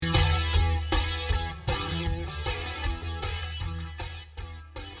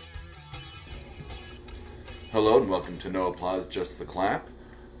Hello and welcome to No Applause, Just the Clap.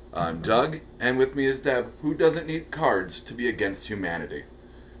 I'm Doug, and with me is Deb, who doesn't need cards to be against humanity.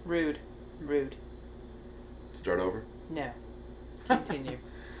 Rude. Start over? No. Continue.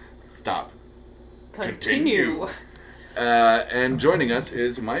 Stop. Continue. And joining us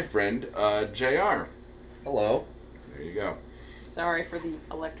is my friend, JR. Hello. There you go. Sorry for the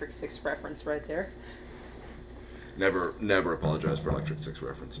Electric Six reference right there. Never apologize for Electric Six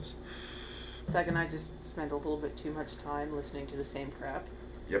references. Doug and I just spend a little bit too much time listening to the same crap.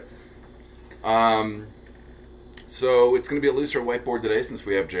 Yep. So it's going to be a looser whiteboard today since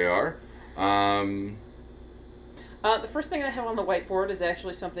we have JR. The first thing I have on the whiteboard is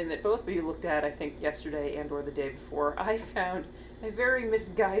actually something that both of you looked at, I think, yesterday and or the day before. I found a very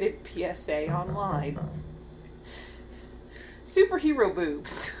misguided PSA online. Superhero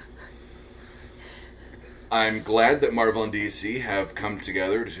boobs. I'm glad that Marvel and DC have come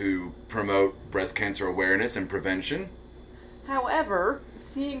together to promote breast cancer awareness and prevention. However,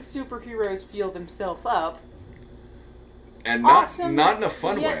 seeing superheroes feel themselves up, And awesome, not in a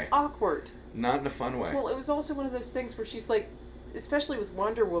fun yet way. awkward. Not in a fun way. Well, it was also one of those things where she's like, especially with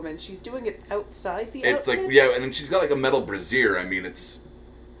Wonder Woman, she's doing it outside the It's outfit. like, yeah, and then she's got like a metal brassiere. I mean, it's...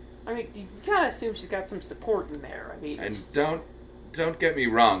 I mean, you gotta assume she's got some support in there. I mean, And it's- don't get me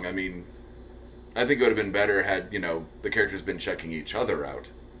wrong. I mean, I think it would have been better had, the characters been checking each other out.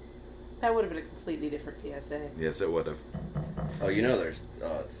 that would have been a completely different PSA. Yes, it would have. Oh, there's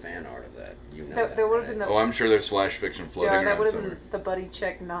fan art of that. That would have been the... Oh, I'm sure there's slash fiction floating Jar, that around would have somewhere. been the Buddy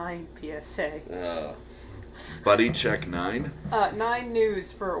Check 9 PSA. Buddy check 9? 9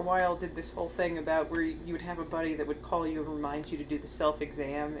 News for a while did this whole thing about where you would have a buddy that would call you and remind you to do the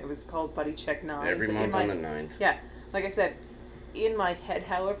self-exam. It was called Buddy Check 9. Every But month on the 9th. Yeah. Like I said, in my head,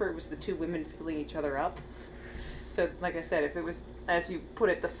 however, it was the two women filling each other up. So, like I said, if it was, as you put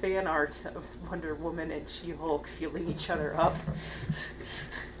it, the fan art of Wonder Woman and She-Hulk feeling each other up,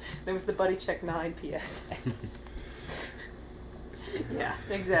 there was the Buddy Check 9 PSA. Yeah,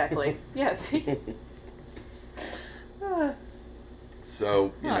 exactly. Yes.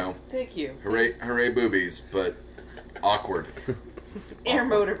 So, Thank you. hooray boobies, but awkward. Air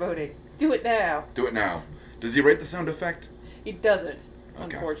motorboating. Do it now. Do it now. Does he write the sound effect? He doesn't,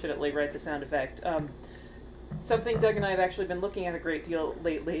 Okay. unfortunately, write the sound effect. Something Doug and I have actually been looking at a great deal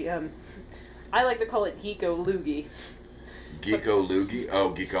lately. I like to call it Geeko-Loogie. Geeko-Loogie?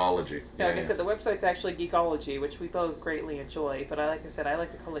 Oh, Geekology. Yeah, like I said, the website's actually Geekology, which we both greatly enjoy, but like I said, I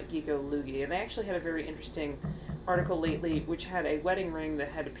like to call it Geeko-Loogie. And they actually had a very interesting article lately, which had a wedding ring that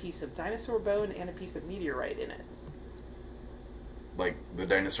had a piece of dinosaur bone and a piece of meteorite in it. Like the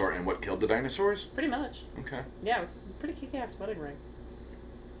dinosaur and what killed the dinosaurs? Pretty much. Okay. Yeah, it was a pretty kick-ass wedding ring.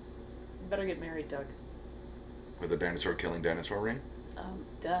 You better get married, Doug. With a dinosaur killing dinosaur ring?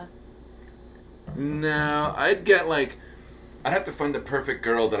 Duh. No, I'd get I'd have to find the perfect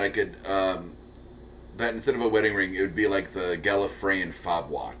girl that I could, that instead of a wedding ring, it would be like the Gallifreyan fob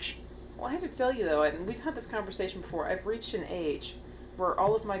watch. Well, I have to tell you, though, and we've had this conversation before, I've reached an age where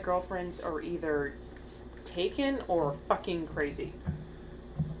all of my girlfriends are either taken or fucking crazy.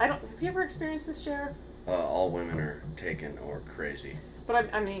 Have you ever experienced this, Jared? All women are taken or crazy.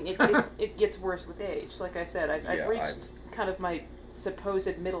 But I mean, it gets worse with age. Like I said, I've reached kind of my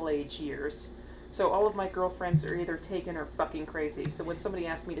supposed middle-age years. So all of my girlfriends are either taken or fucking crazy. So when somebody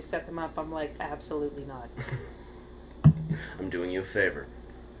asks me to set them up, I'm like, absolutely not. I'm doing you a favor.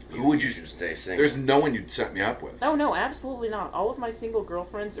 Who would you should stay single? There's no one you'd set me up with. Oh, no, absolutely not. All of my single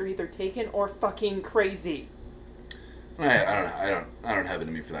girlfriends are either taken or fucking crazy. I don't have it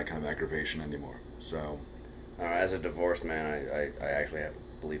in me for that kind of aggravation anymore. So, as a divorced man, I actually have to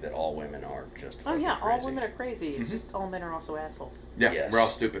believe that all women are just fucking all crazy. women are crazy. It's just all men are also assholes. yeah, Yes. we're all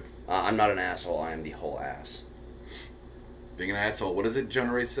stupid. I'm not an asshole. I am the whole ass. Being an asshole, what is it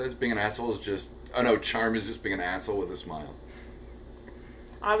Jonah Ray says? Being an asshole is just... Oh no, charm is just being an asshole with a smile.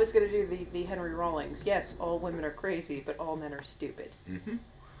 I was going to do the Henry Rawlings. Yes, all women are crazy, but all men are stupid. Mm-hmm.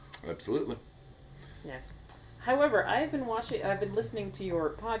 Absolutely. Yes. However, I've been listening to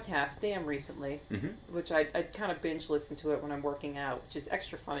your podcast, Damn, recently, which I kind of binge listen to it when I'm working out, which is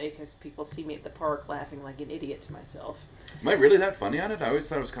extra funny because people see me at the park laughing like an idiot to myself. Am I really that funny on it? I always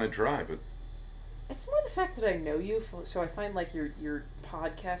thought it was kind of dry, but... It's more the fact that I know you, so I find like your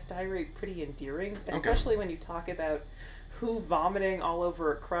podcast diary pretty endearing, especially when you talk about who vomiting all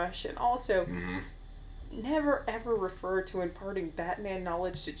over a crush, and also never ever refer to imparting Batman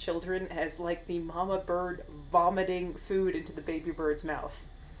knowledge to children as like the mama bird vomiting food into the baby bird's mouth.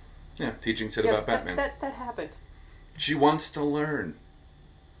 Yeah, teaching Sid about Batman. That happened. She wants to learn.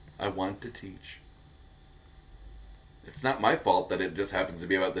 I want to teach. It's not my fault that it just happens to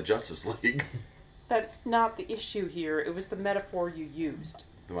be about the Justice League. That's not the issue here. It was the metaphor you used.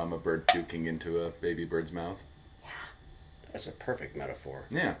 The mama bird puking into a baby bird's mouth. That's a perfect metaphor.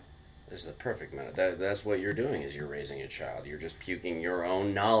 Yeah. It's the perfect metaphor. That's what you're doing is you're raising a child. You're just puking your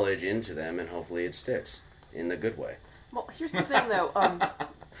own knowledge into them, and hopefully it sticks in the good way. Well, here's the thing, though.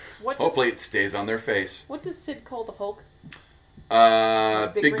 Hopefully it stays on their face. What does Sid call the Hulk?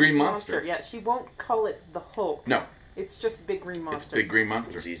 Big Green Monster. Yeah, she won't call it the Hulk. No. It's just Big Green Monster. It's Big Green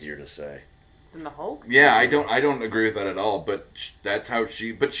Monster. It's easier to say. Than the Hulk? Yeah, I don't agree with that at all, but that's how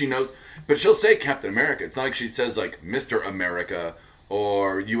she knows, but she'll say Captain America. It's not like she says like Mr. America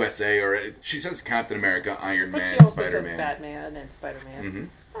or USA, or she says Captain America, Iron Man, Spider-Man. But she also Spider-Man. says Batman and Spider-Man. Mm-hmm.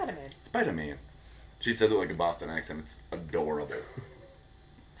 Spider-Man. Spider-Man. She says it like a Boston accent. It's adorable.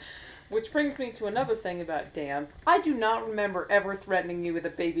 Which brings me to another thing about Dan. I do not remember ever threatening you with a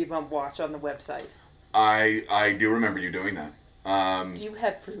baby bump watch on the website. I do remember you doing that. Do you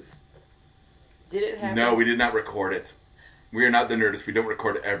have proof? Did it happen? No, we did not record it. We are not the Nerdist. We don't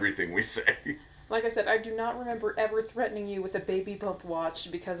record everything we say. Like I said, I do not remember ever threatening you with a baby bump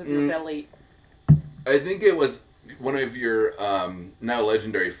watch because of your belly. I think it was one of your now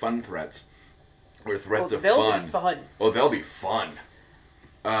legendary fun threats. Or threats of they'll fun. Be fun. Oh, they'll be fun.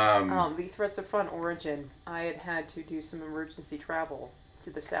 The Threats of Fun origin, I had to do some emergency travel to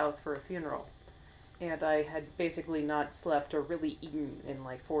the south for a funeral. And I had basically not slept or really eaten in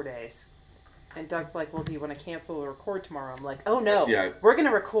like 4 days. And Doug's like, well, do you want to cancel or record tomorrow? I'm like, oh no, we're going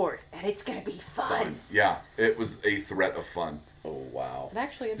to record, and it's going to be fun. Yeah, it was a threat of fun. Oh, wow. And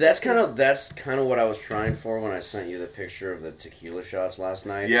actually, that's kind of what I was trying for when I sent you the picture of the tequila shots last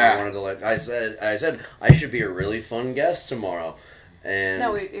night. Yeah. I wanted to I said I should be a really fun guest tomorrow. And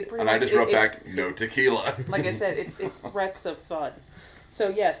no, I just wrote back, no tequila. Like I said, it's threats of fun. So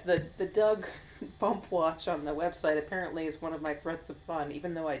yes, the Doug bump watch on the website apparently is one of my threats of fun,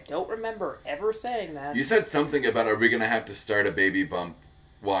 even though I don't remember ever saying that. You said something about, are we going to have to start a baby bump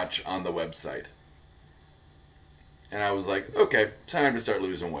watch on the website? And I was like, okay, time to start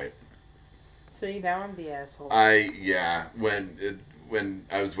losing weight. See, now I'm the asshole. When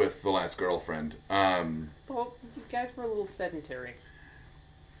I was with the last girlfriend. Well, you guys were a little sedentary.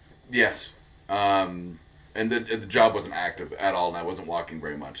 Yes. And the job wasn't active at all, and I wasn't walking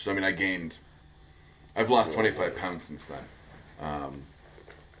very much. So, I mean, I've lost 25 pounds since then.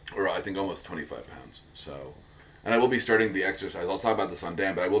 Or I think almost 25 pounds. So, and I will be starting the exercise. I'll talk about this on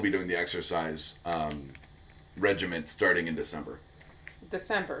Dan, but I will be doing the exercise regiment starting in December.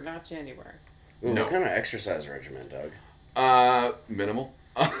 December, not January. Ooh, No. What kind of exercise regimen, Doug? Minimal.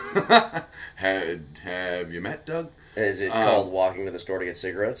 Have you met Doug? Is it called walking to the store to get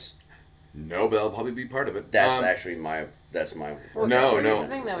cigarettes? No, but that'll probably be part of it. That's actually my... That's my... Well, No. The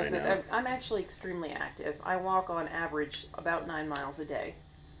thing, though, is that I'm actually extremely active. I walk on average about 9 miles a day.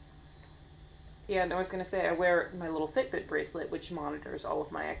 And I was going to say, I wear my little Fitbit bracelet, which monitors all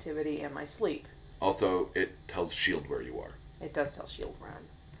of my activity and my sleep. Also, it tells S.H.I.E.L.D. where you are. It does tell S.H.I.E.L.D. where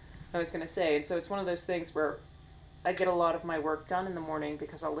I was going to say, and so it's one of those things where I get a lot of my work done in the morning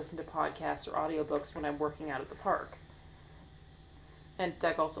because I'll listen to podcasts or audiobooks when I'm working out at the park. And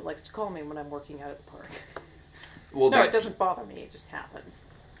Doug also likes to call me when I'm working out at the park. Well, No, it doesn't bother me. It just happens.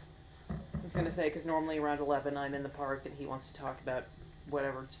 I was going to say, because normally around 11 I'm in the park and he wants to talk about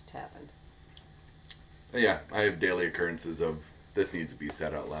whatever just happened. Yeah, I have daily occurrences of, this needs to be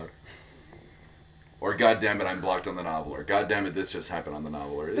said out loud. Or, goddammit, I'm blocked on the novel. Or, goddammit, this just happened on the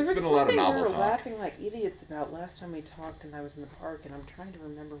novel. Or, it's been a lot of novel we were talk. laughing like idiots about last time we talked and I was in the park, and I'm trying to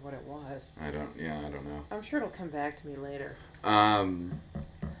remember what it was. I don't know. I'm sure it'll come back to me later.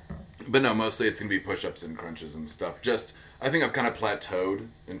 But no, mostly it's going to be push-ups and crunches and stuff. I think I've kind of plateaued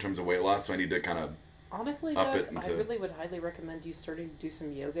in terms of weight loss, so I need to kind of honestly, up Doug, it into... I really would highly recommend you starting to do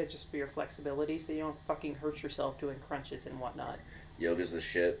some yoga just for your flexibility so you don't fucking hurt yourself doing crunches and whatnot. Yoga's the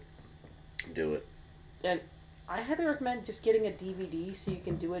shit. Do it. And I highly recommend just getting a DVD so you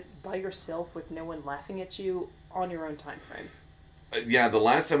can do it by yourself with no one laughing at you on your own time frame. Yeah, the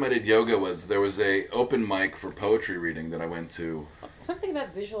last time I did yoga there was a open mic for poetry reading that I went to. Something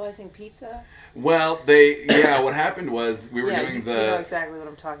about visualizing pizza? Well, what happened was we were doing you know exactly what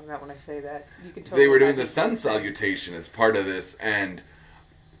I'm talking about when I say that. You can totally they were doing the sun salutation as part of this, and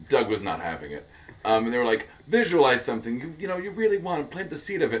Doug was not having it. And they were like, visualize something, you really want to plant the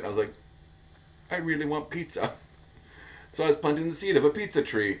seed of it. And I was like, I really want pizza. So I was planting the seed of a pizza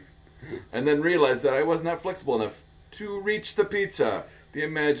tree, and then realized that I was not flexible enough to reach the pizza, the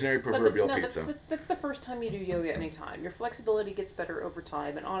imaginary proverbial pizza. That's the first time you do yoga anytime. Your flexibility gets better over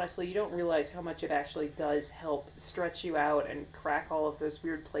time, and honestly, you don't realize how much it actually does help stretch you out and crack all of those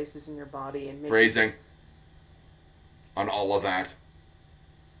weird places in your body. And Phrasing on all of that.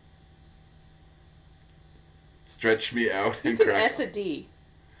 Stretch me out You and can crack. S a D.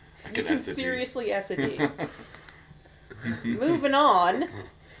 I You can can S a D. seriously S a D. Moving on,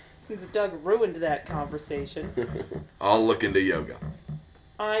 since Doug ruined that conversation, I'll look into yoga.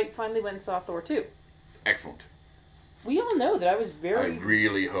 I finally went and saw Thor 2. Excellent. We all know that I was I very...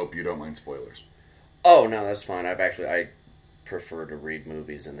 really hope you don't mind spoilers. Oh, no, that's fine. I prefer to read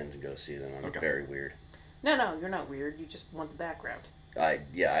movies and then to go see them. I'm Okay. very weird. No, you're not weird. You just want the background. I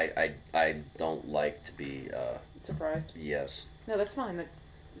don't like to be, Surprised? yes. No, that's fine.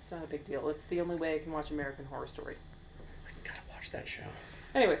 It's not a big deal. It's the only way I can watch American Horror Story. I gotta watch that show.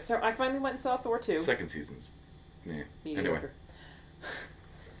 Anyway, so I finally went and saw Thor 2. Second season's. Yeah. Mediocre. Anyway.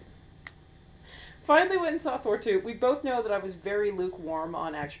 Finally went and saw Thor 2. We both know that I was very lukewarm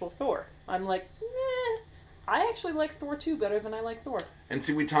on actual Thor. I'm like, I actually like Thor 2 better than I like Thor. And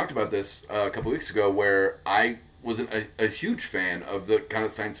see, we talked about this a couple weeks ago where I wasn't a huge fan of the kind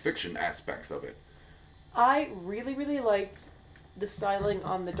of science fiction aspects of it. I really, really liked the styling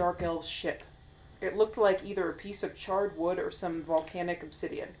on the Dark Elves ship. It looked like either a piece of charred wood or some volcanic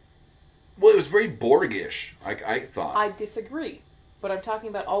obsidian. Well, it was very Borg-ish, I thought. I disagree. But I'm talking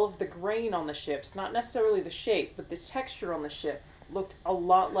about all of the grain on the ships, not necessarily the shape, but the texture on the ship looked a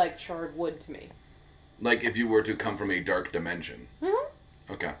lot like charred wood to me. Like if you were to come from a dark dimension.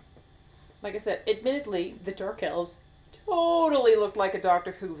 Mm-hmm. Okay. Like I said, admittedly, the Dark Elves totally looked like a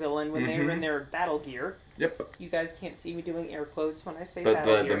Doctor Who villain when they were in their battle gear. Yep. You guys can't see me doing air quotes when I say But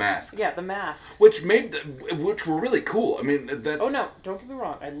battle gear. the masks. Yeah, the masks. Which were really cool. I mean, that's... Oh no, don't get me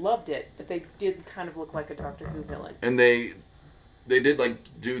wrong, I loved it, but they did kind of look like a Doctor Who villain. And they did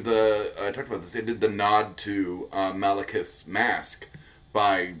do the... I talked about this. They did the nod to Malekith's mask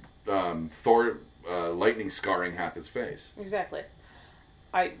by Thor lightning scarring half his face. Exactly.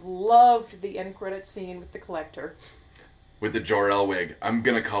 I loved the end credit scene with the Collector. With the Jor-El wig. I'm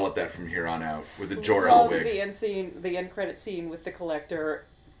going to call it that from here on out. With the Jor-El Loved wig. the end credit scene with the Collector.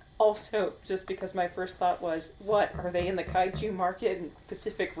 Also, just because my first thought was, what, are they in the kaiju market in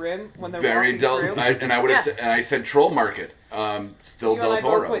Pacific Rim when they're Very walking through? I said Troll Market. Still Del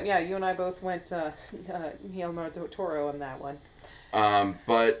Toro. You and I both went Guillermo del Toro on that one.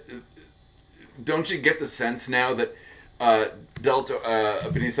 But don't you get the sense now that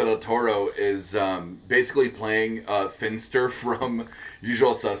Benicio del Toro is basically playing Finster from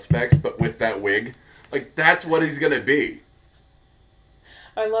Usual Suspects, but with that wig? Like, that's what he's gonna be.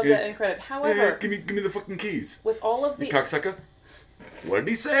 I love that end credit. However, give me the fucking keys. with all of You the... cocksucker. What did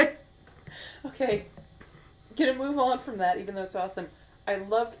he say? Okay, gonna move on from that, even though it's awesome. I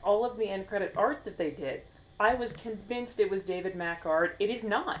loved all of the end credit art that they did. I was convinced it was David Mack art. It is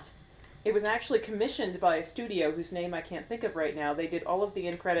not. It was actually commissioned by a studio whose name I can't think of right now. They did all of the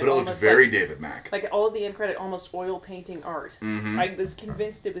end credit. But it looked almost very David Mack. like all of the end credit, almost oil painting art. Mm-hmm. I was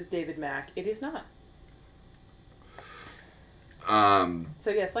convinced it was David Mack. It is not. So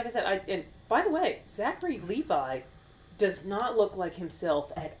yes, like I said, and by the way, Zachary Levi does not look like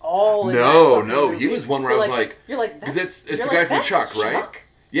himself at all. In that fucking movie. He was one where I was like, you're like, because that's- it's you're the guy like, from that's Chuck, right? Chuck?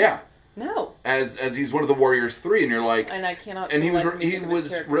 Yeah, No. as he's one of the Warriors 3, and you're like, And I cannot. And he for the was- life of me he think of his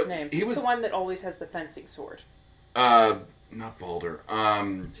was- character's name. he He's was- the one that always has the fencing sword. not Balder.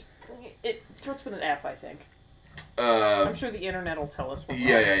 It starts with an F, I think. Uh, I'm sure the internet will tell us.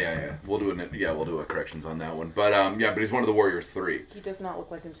 yeah. We'll do a corrections on that one. But but he's one of the Warriors 3 He does not look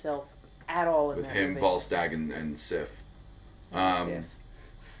like himself at all in with that him, movie. Volstagg, and Sif. Sif.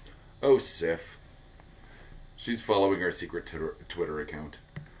 Oh, Sif. She's following our secret Twitter account.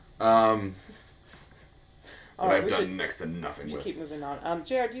 That I've done next to nothing We should with. keep moving on.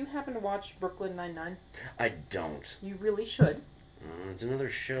 JR, do you happen to watch Brooklyn Nine-Nine? I don't. You really should. It's another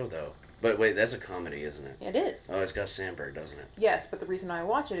show, though. But wait, that's a comedy, isn't it? It is. Oh, it's got Sandberg, doesn't it? Yes, but the reason I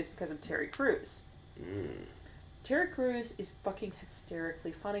watch it is because of Terry Crews. Mm. Terry Crews is fucking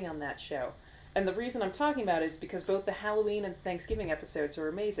hysterically funny on that show. And the reason I'm talking about it is because both the Halloween and Thanksgiving episodes are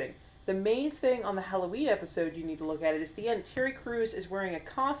amazing. The main thing on the Halloween episode you need to look at is the end. Terry Crews is wearing a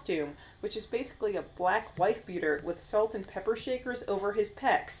costume, which is basically a black wife beater with salt and pepper shakers over his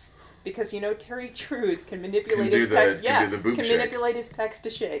pecs. Because Terry Crews can manipulate his pecs. Can manipulate his pecs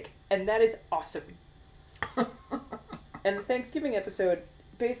to shake. And that is awesome. And the Thanksgiving episode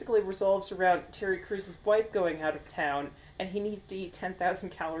basically resolves around Terry Crews' wife going out of town, and he needs to eat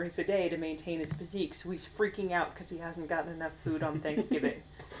 10,000 calories a day to maintain his physique, so he's freaking out because he hasn't gotten enough food on Thanksgiving.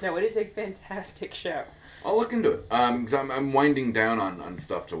 No, it is a fantastic show. I'll look into it. Because I'm winding down on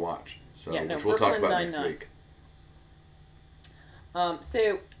stuff to watch. So, which we'll talk about next week.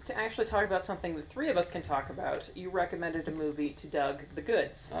 So, to actually talk about something the three of us can talk about, you recommended a movie to Doug, The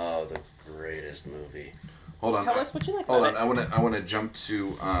Goods. Oh, the greatest movie. Hold on. Tell us what you like Hold about on. it. I want to jump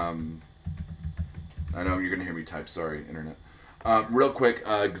to I know you're going to hear me type. Sorry, internet. Real quick,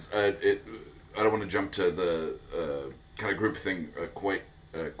 I don't want to jump to the kind of group thing quite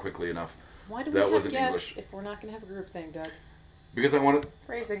quickly enough. Why do we have guests English if we're not going to have a group thing, Doug? Because I want to...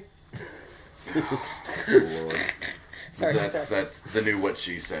 Phrasing. Oh, Lord. Sorry. That's the new what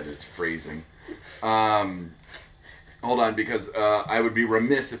she said is phrasing. Hold on, because I would be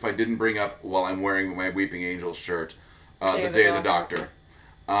remiss if I didn't bring up, while I'm wearing my Weeping Angels shirt, the Day of the Doctor.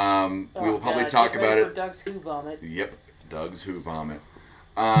 We will probably talk about it. Doug's Who Vomit. Yep, Doug's Who Vomit.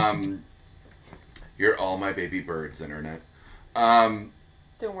 You're all my baby birds, internet.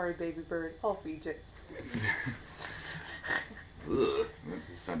 Don't worry, baby bird. I'll feed you. Ugh,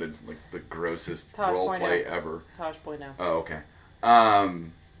 it sounded like the grossest role play ever. Tosh boy now. Oh, okay.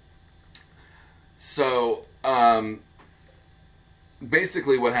 So,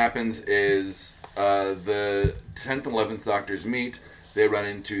 basically what happens is the 10th and 11th Doctors meet. They run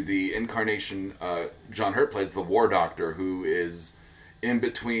into the incarnation, John Hurt plays the War Doctor, who is in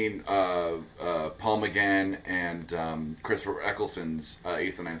between Paul McGann and Christopher Eccleston's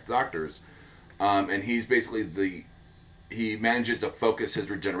 8th and 9th Doctors. And he's basically he manages to focus his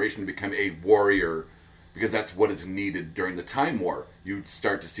regeneration to become a warrior, because that's what is needed during the Time War. You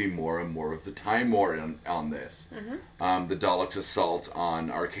start to see more and more of the Time War on this. Mm-hmm. The Daleks' assault on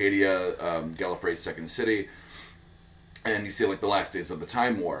Arcadia, Gallifrey's second city, and you see like the last days of the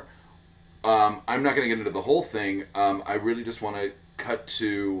Time War. I'm not going to get into the whole thing. I really just want to cut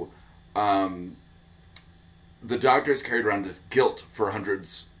to the Doctor has carried around this guilt for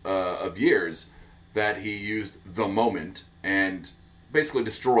hundreds of years that he used the moment and basically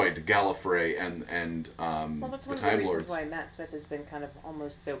destroyed Gallifrey and well, that's one of the reasons why Matt Smith has been kind of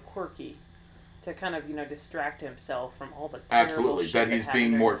almost so quirky, to kind of distract himself from all the absolutely that he's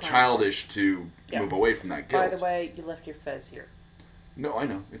being more childish to move away from that guilt. By the way, you left your fez here. No, I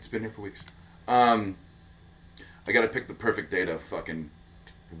know, it's been here for weeks. I got to pick the perfect day to fucking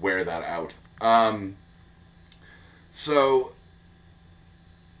wear that out. So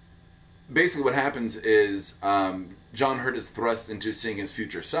basically what happens is John Hurt is thrust into seeing his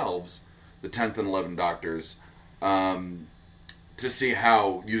future selves, the 10th and 11th Doctors, to see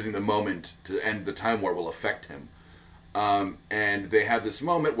how using the moment to end the Time War will affect him. And they have this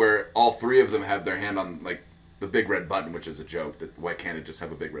moment where all three of them have their hand on like the big red button, which is a joke, that why can't it just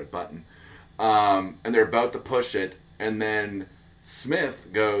have a big red button? And they're about to push it, and then Smith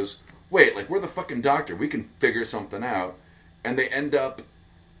goes, wait, like, we're the fucking Doctor, we can figure something out. And they end up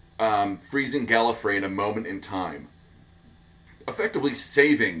freezing Gallifrey in a moment in time, effectively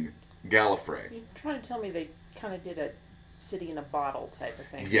saving Gallifrey. You're trying to tell me they kind of did a city in a bottle type of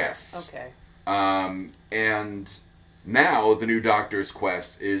thing? Yes. Okay. And now the new Doctor's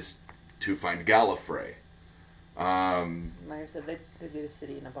quest is to find Gallifrey. Like I said, they did a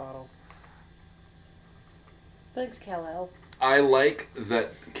city in a bottle. Thanks, Kal-El. I like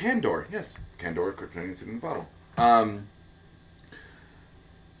that Kandor, yes, Kandor, Kryptonian city in a bottle.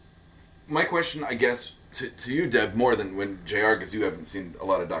 My question, I guess, to you, Deb, more than when JR, because you haven't seen a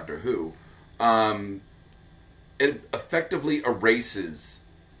lot of Doctor Who, it effectively erases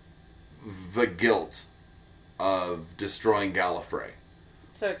the guilt of destroying Gallifrey.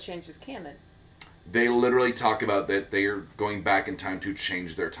 So it changes canon. They literally talk about that they are going back in time to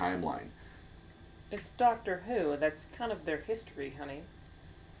change their timeline. It's Doctor Who. That's kind of their history, honey.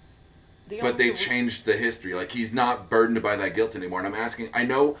 But they changed the history. Like, he's not burdened by that guilt anymore. And I'm asking, I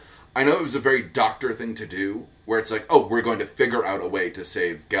know it was a very Doctor thing to do, where it's like, oh, we're going to figure out a way to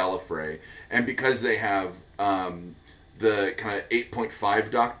save Gallifrey. And because they have the kind of 8.5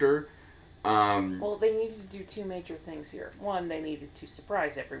 Doctor... well, they needed to do two major things here. One, they needed to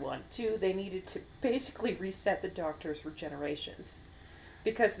surprise everyone. Two, they needed to basically reset the Doctor's regenerations.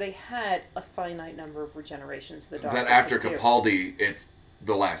 Because they had a finite number of regenerations the Doctor that after could Capaldi, it's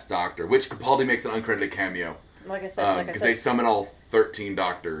the last Doctor, which Capaldi makes an uncredited cameo. Like I said, because they summon all 13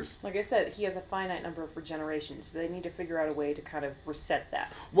 Doctors. Like I said, he has a finite number of regenerations, so they need to figure out a way to kind of reset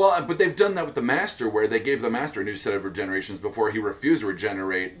that. Well, but they've done that with the Master, where they gave the Master a new set of regenerations before he refused to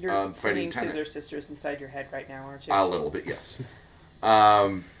regenerate. You're fighting singing Scissor Sisters inside your head right now, aren't you? A little bit, yes.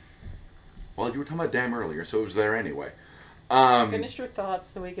 Well, you were talking about Damn earlier, so it was there anyway. Finish your thoughts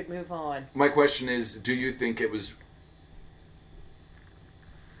so we could move on. My question is, do you think it was...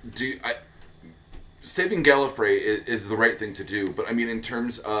 saving Gallifrey is the right thing to do, but I mean, in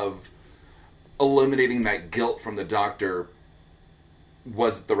terms of eliminating that guilt from the Doctor,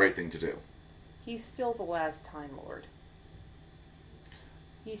 was it the right thing to do? He's still the last Time Lord.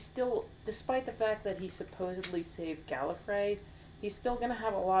 He's still, despite the fact that he supposedly saved Gallifrey, he's still going to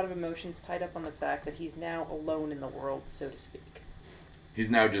have a lot of emotions tied up on the fact that he's now alone in the world, so to speak. He's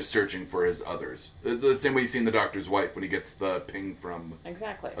now just searching for his others. The same way you see in The Doctor's Wife when he gets the ping from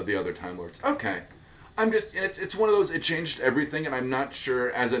exactly the other Time Lords. Okay. It's one of those, it changed everything, and I'm not sure,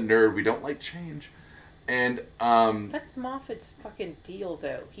 as a nerd, we don't like change. And, that's Moffat's fucking deal,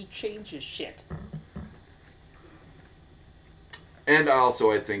 though. He changes shit. And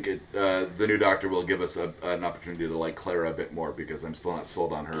also, I think the new Doctor will give us an opportunity to like Clara a bit more, because I'm still not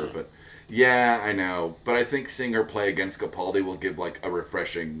sold on her, but... Yeah, I know. But I think seeing her play against Capaldi will give, like, a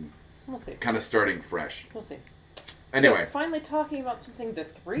refreshing... We'll see. Kind of starting fresh. We'll see. Anyway. So, finally talking about something the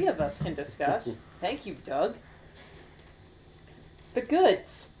three of us can discuss. Thank you, Doug. The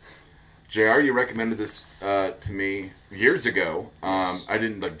Goods. JR, you recommended this to me years ago. I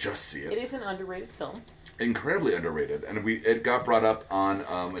didn't, like, just see it. It is an underrated film. Incredibly underrated. And it got brought up on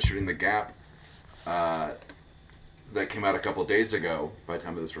a Shooting the Gap that came out a couple days ago by the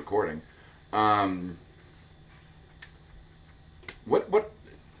time of this recording. What?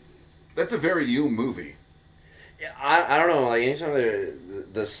 That's a very you movie. Yeah, I don't know. Like anytime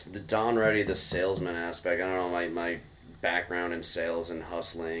the Don Reddy, the salesman aspect. I don't know. My background in sales and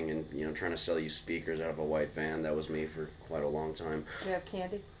hustling and trying to sell you speakers out of a white van. That was me for quite a long time. Do you have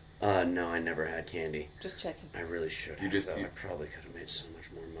candy? No, I never had candy. Just checking. I really should have. I probably could have made so much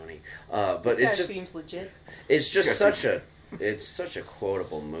more money. But this it's guy just seems legit. It's just It's such a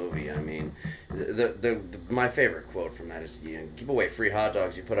quotable movie. I mean, my favorite quote from that is, give away free hot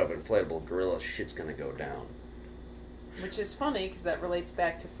dogs, you put up an inflatable gorilla, shit's gonna go down. Which is funny, because that relates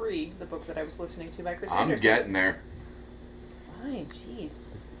back to Free, the book that I was listening to by Chris I'm Anderson. getting there. Fine, jeez.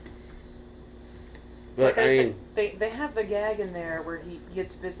 But, like I mean... They have the gag in there where he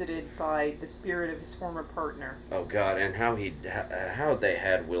gets visited by the spirit of his former partner. Oh, God, and how they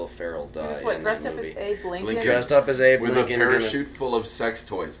had Will Ferrell die. He was what, dressed up as Abe Lincoln? Dressed up as Abe Lincoln. With a parachute full of sex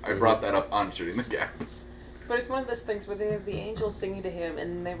toys. I brought that up on Shooting the Gap. But it's one of those things where they have the angels singing to him,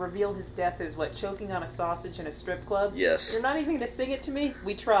 and they reveal his death as, choking on a sausage in a strip club? Yes. You're not even going to sing it to me?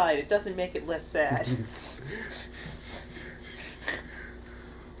 We tried. It doesn't make it less sad.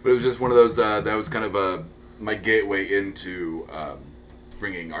 But it was just one of those, that was kind of my gateway into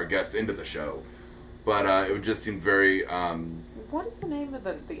bringing our guest into the show. But it would just seem very... What is the name of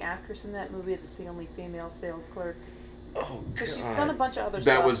the actress in that movie that's the only female sales clerk? Oh, because she's done a bunch of other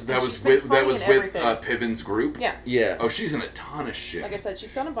that stuff. Was with Piven's group? Yeah. Yeah. Oh, she's in a ton of shit. Like I said,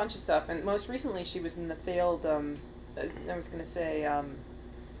 she's done a bunch of stuff, and most recently she was in the failed, I was going to say,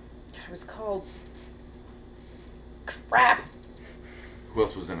 it was called... Crap! Who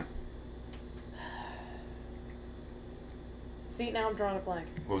else was in it? See, now I'm drawing a blank.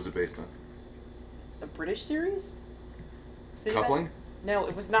 What was it based on? A British series? See Coupling? That? No,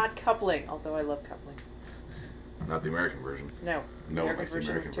 it was not Coupling, although I love Coupling. Not the American version. No. No, American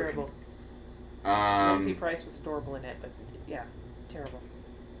version was terrible. Nancy Price was adorable in it, but yeah, terrible.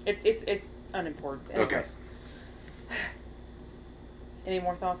 It's unimportant. Anyways. Okay. Any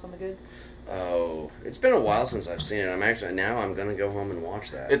more thoughts on The Goods? Oh, it's been a while since I've seen it. I'm gonna go home and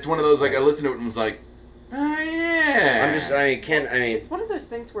watch that. It's one of those, I listened to it and was like, oh yeah. It's one of those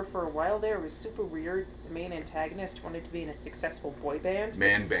things where for a while there it was super weird. The main antagonist wanted to be in a successful boy band.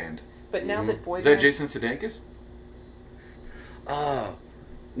 Man band. But now that boy Is bands... that Jason Sudeikis?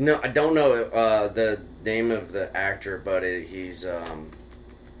 No, I don't know the name of the actor, but he's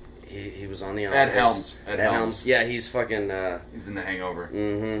he was on the Office. Ed Helms. Ed Helms. Yeah, he's fucking. He's in The Hangover.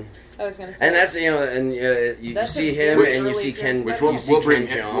 Mm-hmm. I was gonna say. And that's you see him and you see Ken. We'll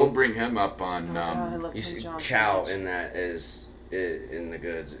bring him up on. I love you Ken see Jeong Chow so in that in The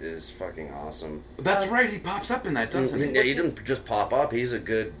Goods is fucking awesome. That's right. He pops up in that, doesn't he? He doesn't just pop up. He's a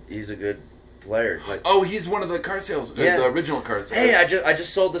good player. He's one of the car sales. The original car sales. Hey, I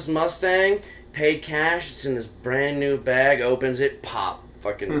just sold this Mustang. Paid cash. It's in this brand new bag. Opens it. Pop.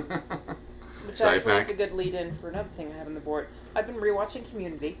 Fucking. Which actually is a good lead-in for another thing I have on the board. I've been rewatching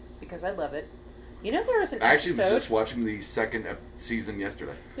Community because I love it. You know, there was an episode... I actually was just watching the second season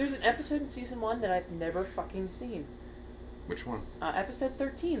yesterday. There's an episode in season 1 that I've never fucking seen. Which one? Episode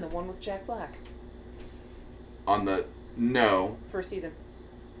 13, the one with Jack Black. No. First season.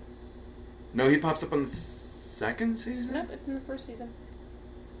 No, he pops up on the second season? Nope, it's in the first season.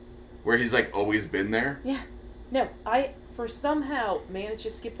 Where he's, always been there? Yeah. No, I, somehow, managed to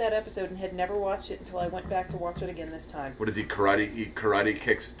skip that episode and had never watched it until I went back to watch it again this time. What does he karate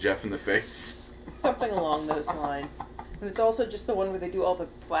kicks Jeff in the face? Something along those lines. And it's also just the one where they do all the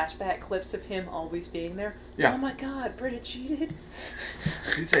flashback clips of him always being there. Yeah. Oh my god, Britta cheated.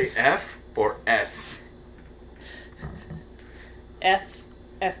 Did you say F or S? F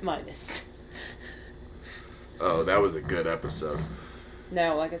minus. Oh, that was a good episode.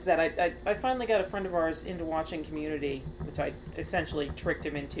 No, like I said, I finally got a friend of ours into watching Community, which I essentially tricked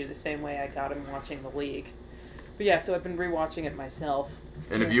him into the same way I got him watching The League. But yeah, so I've been rewatching it myself.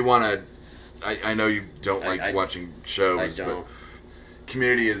 And if you want to, I know you don't like watching shows, I don't. but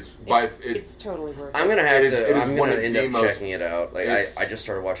Community is it's totally worth it. I'm gonna have It is- it is I'm one gonna of end the up most- checking it out. Like it's- I just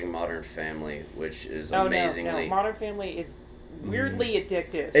started watching Modern Family, which is Oh amazingly. no, Modern Family is weirdly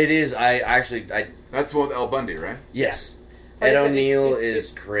addictive. It is. I that's the one with El Bundy, right? yes. Like I Ed said, O'Neill it's-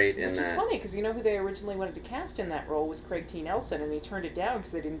 is great in Which that. is funny because you know who they originally wanted to cast in that role was Craig T. Nelson, and he turned it down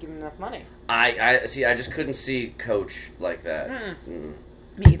because they didn't give him enough money. I see. I just couldn't see Coach like that.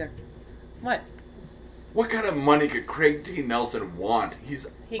 Me either. What? What kind of money could Craig T. Nelson want?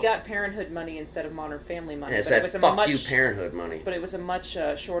 He got Parenthood money instead of Modern Family money. Yeah, it's but that it was fuck you Parenthood money. But it was a much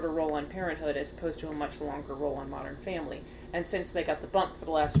shorter role on Parenthood as opposed to a much longer role on Modern Family. And since they got the bump for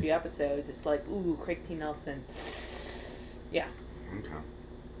the last few episodes, it's like, ooh, Craig T. Nelson. Yeah. Okay.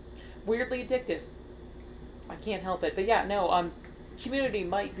 Weirdly addictive. I can't help it. But yeah, no, Community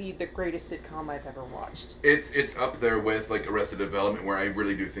might be the greatest sitcom I've ever watched. It's up there with like Arrested Development, where I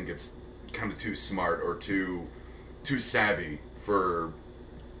really do think it's kind of too smart or too savvy for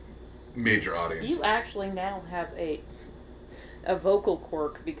major audiences. You actually now have a vocal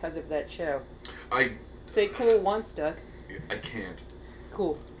quirk because of that show. I Say cool once, Doug. can't.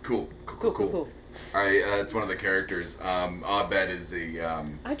 Cool. Cool. It's one of the characters. Abed is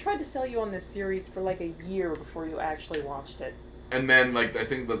a. I tried to sell you on this series for like a year before you actually watched it. And then, like, I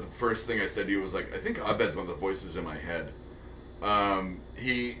think that the first thing I said to you was like, I think Abed's one of the voices in my head.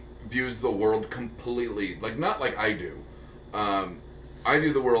 He views the world completely, like, not like I do. I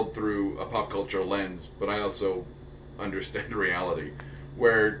view the world through a pop culture lens, but I also understand reality.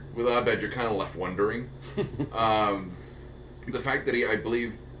 Where with Abed, you're kind of left wondering. The fact that he, I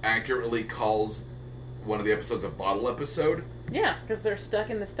believe, accurately calls one of the episodes a bottle episode. Yeah, because they're stuck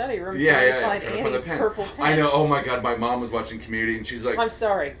in the study room trying trying to find Annie's purple pen. I know. Oh my god, my mom was watching Community, and she's like, I'm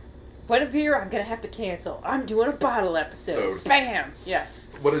sorry. Guinevere, I'm going to have to cancel. I'm doing a bottle episode. So- Bam! Yeah.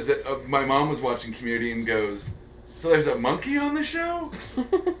 what is it? My mom was watching Community and goes, so there's a monkey on the show?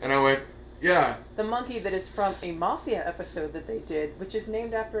 And I went, yeah. The monkey that is from a Mafia episode that they did, which is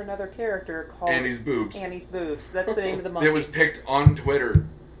named after another character called Annie's Boobs. Annie's Boobs. That's the name of the monkey. It was picked on Twitter,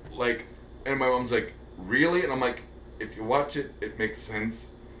 like, and my mom's like, really? And I'm like, if you watch it, it makes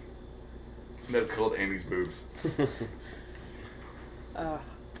sense that it's called Annie's Boobs.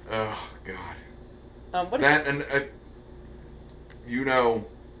 Oh God. What That and you know,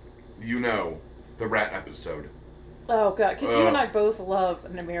 the rat episode. Oh god, because you and Ugh. I both love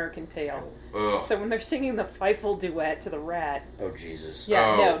An American Tail. Ugh. So when they're singing the Feifel duet to the rat, Oh Jesus.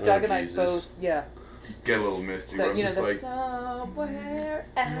 yeah, Oh, no, Doug and Jesus. I both, yeah. Get a little misty. The, where I'm you know, just the like, somewhere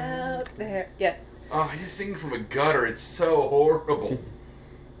out there, yeah. oh, he's singing from a gutter. It's so horrible.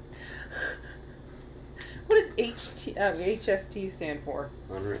 What does HST stand for?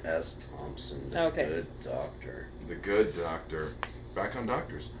 Hunter S. Thompson, the Okay. good doctor. The Good Doctor. Back on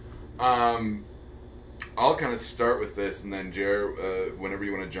doctors. I'll kind of start with this, and then Jer, whenever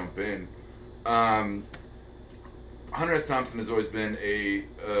you want to jump in. Hunter S. Thompson has always been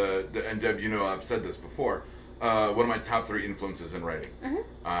and Deb, you know, I've said this before, one of my top 3 influences in writing.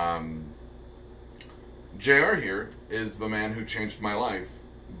 Mm-hmm. JR here is the man who changed my life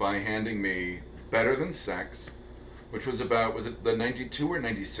by handing me Better Than Sex, which was about, was it the 92 or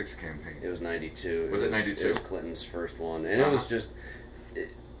 96 campaign? It was 92. Was it 92? It was Clinton's first one, and it was just.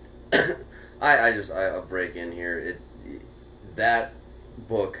 I'll break in here. That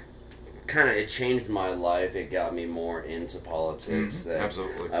book, kind of, it changed my life. It got me more into politics. That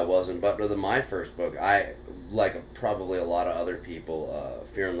absolutely. I wasn't, but my first book, I like probably a lot of other people,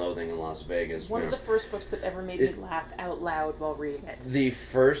 Fear and Loathing in Las Vegas. One of was the first books that ever made me laugh out loud while reading it. the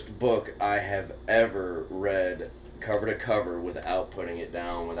first book I have ever read cover to cover without putting it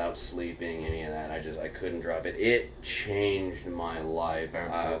down, without sleeping, any of that. I couldn't drop it. It changed my life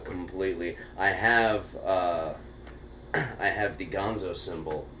completely. I have the Gonzo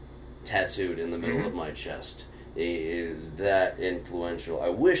symbol tattooed in the middle of my chest. It is that influential. I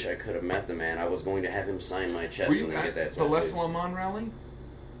wish I could have met the man. I was going to have him sign my chest Were and you then get that at the tattoo. Les Lemon rally?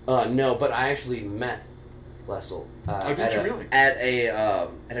 No, but I actually met Lessel really? at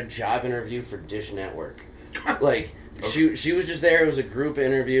a job interview for Dish Network. Like she was just there. It was a group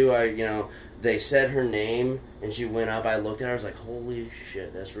interview. They said her name and she went up. I looked at her. I was like, holy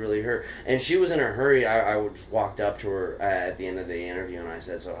shit, that's really her. And she was in a hurry. I just walked up to her at the end of the interview and I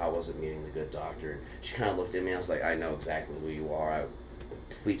said, so how was it meeting the good doctor? And she kind of looked at me. I was like, I know exactly who you are. I'm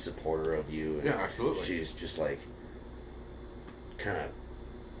a complete supporter of you. And Yeah, absolutely. she's just like kind of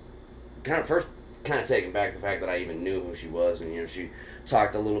kind of taken back the fact that I even knew who she was, and she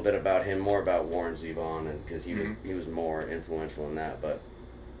talked a little bit about him, more about Warren Zevon, and because he was more influential in that. But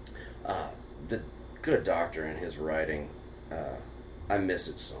the good doctor and his writing, I miss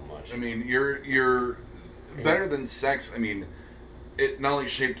it so much. I mean, you're Better Than Sex. I mean, it not only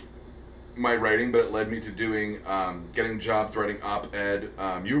shaped my writing, but it led me to getting jobs writing op-ed.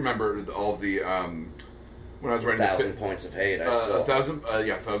 You remember all the when I was writing 1,000 Points of Hate. I saw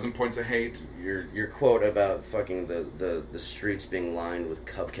 1,000 Points of Hate. Your quote about fucking the streets being lined with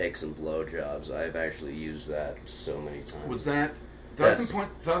cupcakes and blowjobs. I've actually used that so many times. Was that 1,000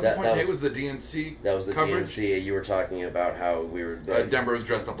 Points of Hate? Was the DNC? That was the coverage? DNC. You were talking about how we were. Denver was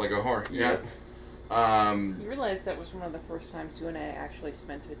dressed up like a whore. Yeah. You realize that was one of the first times you and I actually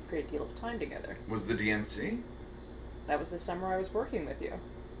spent a great deal of time together. Was the DNC? That was the summer I was working with you.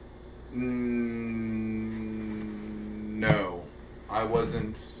 No, I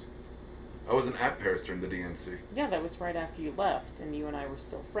wasn't at Paris during the DNC. Yeah, that was right after you left, and you and I were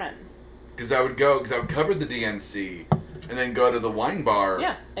still friends. Because I would cover the DNC, and then go to the wine bar.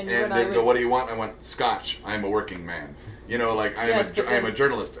 Yeah, and they'd go, "What do you want?" I went, "Scotch. I'm a working man. I am a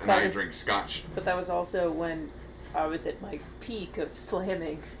journalist, and I drink Scotch." But that was also when I was at my peak of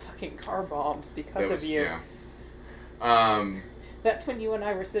slamming fucking car bombs because of you. Yeah. That's when you and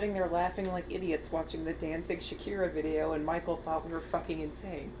I were sitting there laughing like idiots watching the Danzig Shakira video, and Michael thought we were fucking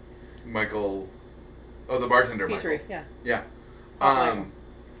insane. Michael, the bartender, Petrie, Michael. Yeah.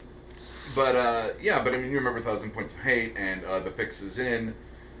 But I mean, you remember 1,000 Points of Hate and The Fix Is In,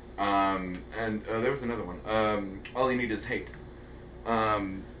 and there was another one. All You Need Is Hate. I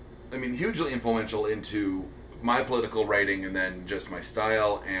mean, hugely influential into my political writing, and then just my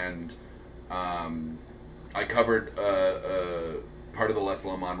style, and I covered part of the Les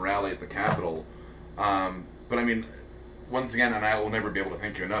Lemon rally at the Capitol. But I mean, once again, and I will never be able to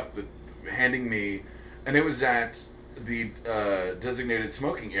thank you enough, but handing me, and it was at the designated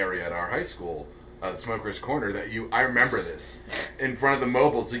smoking area at our high school, Smoker's Corner, I remember this, in front of the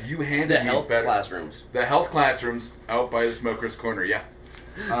mobile, so you handed the me health classrooms. The health classrooms out by the Smoker's Corner, yeah.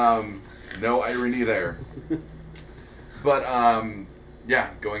 No irony there. But, yeah,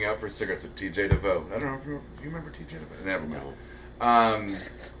 going out for cigarettes with TJ DeVoe. I don't know if you remember TJ DeVoe. Never mind.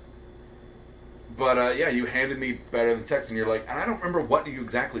 But yeah, you handed me Better Than Sex, and you're like, and I don't remember what you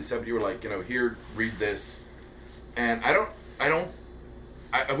exactly said, but you were like, here, read this. And I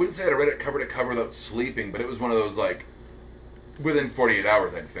wouldn't say that I read it cover to cover without sleeping, but it was one of those, like, within 48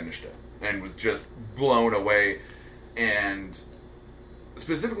 hours I'd finished it, and was just blown away. And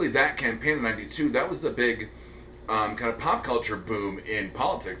specifically that campaign in 92, that was the big kind of pop culture boom in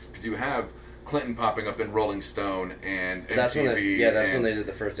politics, because you have Clinton popping up in Rolling Stone and MTV. That's when they did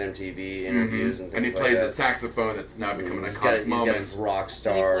the first MTV interviews and things like that. And he plays the saxophone that's now become an iconic moment. He's got his rock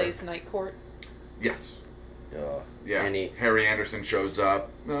star. And he plays Night Court. Yes. Yeah. And Harry Anderson shows up.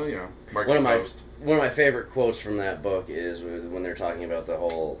 Well, Mark one of my favorite quotes from that book is when they're talking about the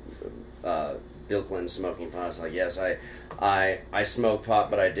whole Bill Clinton smoking pot. It's like, yes, I smoke pot,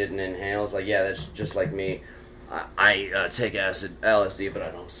 but I didn't inhale. It's like, yeah, that's just like me. I take LSD, but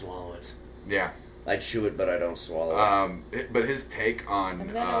I don't swallow it. Yeah. I chew it, but I don't swallow it. But his take on... And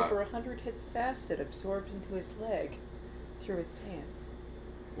then over 100 hits of acid absorbed into his leg through his pants.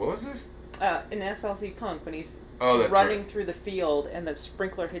 What was this? In SLC Punk, when he's running through the field and the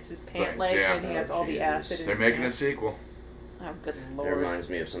sprinkler hits his pant leg and he has all the acid in his They're making pants. a sequel. Oh, good lord. It reminds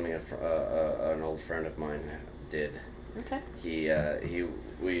me of something an old friend of mine did. Okay.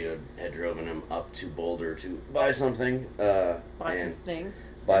 We had driven him up to Boulder to buy something. Buy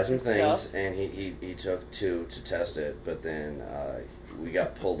some things, and he took two to test it, but then we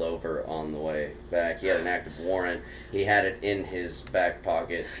got pulled over on the way back. He had an active warrant. He had it in his back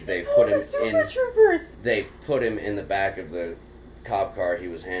pocket. They put him in the back of the cop car. He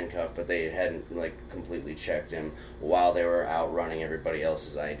was handcuffed, but they hadn't completely checked him. While they were out running everybody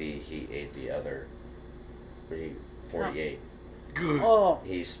else's ID, he ate the other 48. Good. Oh.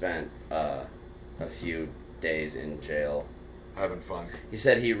 He spent a few days in jail. Having fun. He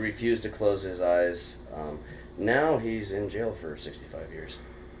said he refused to close his eyes. Now he's in jail for 65 years.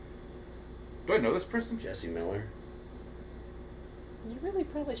 Do I know this person? Jesse Miller. You really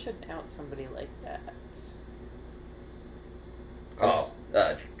probably shouldn't out somebody like that.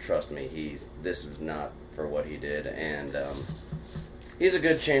 Trust me, this was not for what he did, and he's a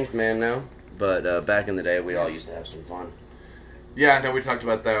good changed man now. But back in the day, we all used to have some fun. Yeah, no, we talked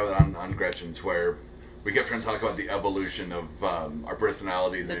about that on Gretchen's, where we kept trying to talk about the evolution of our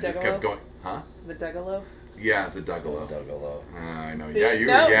personalities, and it just kept going. Huh? The Degalo? Yeah, the Duggalo. Duggalo. I know. See? Yeah, you.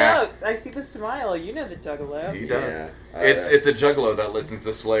 No, yeah. no. I see the smile. You know the Juggalo. He does. Yeah. It's a Juggalo that listens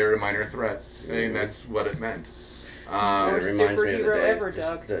to Slayer and Minor Threat. I mean, that's what it meant. It Worst reminds me of the superhero day, ever,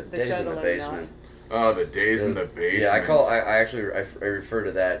 Doug. the The days in the Juggalo basement. knot. Oh, the days in the basement. Yeah, I refer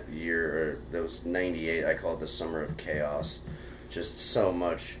to that year, or that was 98, I call it the summer of chaos. Just so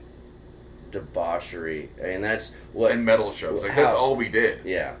much debauchery. I mean, that's what... And metal shows. Like, that's all we did.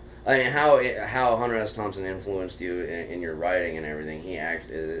 Yeah. I mean, how Hunter S. Thompson influenced you in your writing and everything,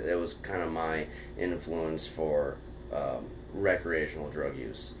 it was kind of my influence for recreational drug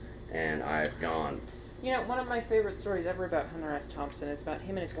use. And I've gone... You know, one of my favorite stories ever about Hunter S. Thompson is about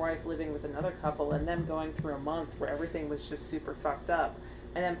him and his wife living with another couple and them going through a month where everything was just super fucked up.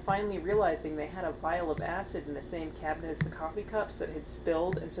 And then finally realizing they had a vial of acid in the same cabinet as the coffee cups that had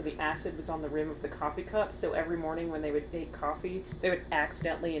spilled, and so the acid was on the rim of the coffee cup, so every morning when they would make coffee, they would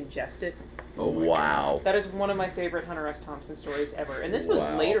accidentally ingest it. Oh my wow. That is one of my favorite Hunter S. Thompson stories ever. And this was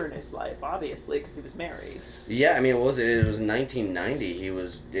Wow. later in his life, obviously, because he was married. Yeah, I mean, what was it? It was 1990. He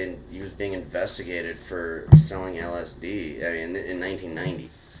was being investigated for selling LSD. I mean, in 1990,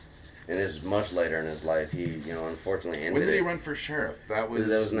 and this is much later in his life. He, unfortunately ended. When did he it. run for sheriff? That was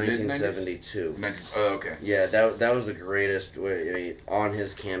 1972. Oh, okay. Yeah, that was the greatest. I mean, on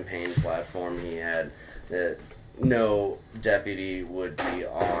his campaign platform, he had that no deputy would be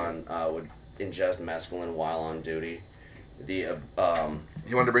on would ingest mescaline while on duty. He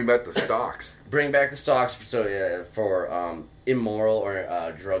wanted to bring back the stocks. Bring back the stocks for immoral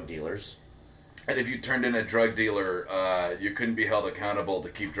or drug dealers. And if you turned in a drug dealer, you couldn't be held accountable to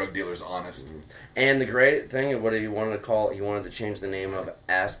keep drug dealers honest. Mm-hmm. And the great thing, what he wanted to call, he wanted to change the name of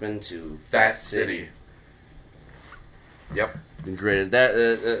Aspen to Fat City. Yep. Great.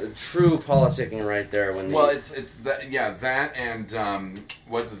 That true politicking right there. Well, it's that, yeah, that and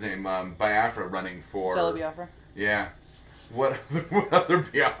what's his name, Biafra running for. Jello Biafra. Yeah. What other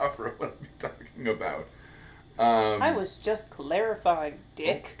Biafra? What are we talking about? I was just clarifying,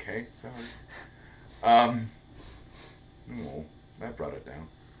 Dick. Okay, sorry. Well, that brought it down.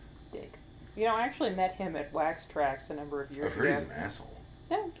 Dick. You know, I actually met him at Wax Trax a number of years I've heard ago. he's an asshole.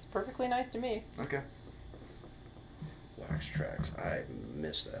 Yeah, he's perfectly nice to me. Okay. Wax Trax. I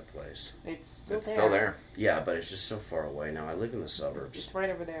miss that place. It's still Still there. Yeah, but it's just so far away now. I live in the suburbs. It's right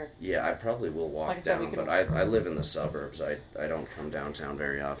over there. Yeah, I probably will walk Like I said, down, we could- but I live in the suburbs. I don't come downtown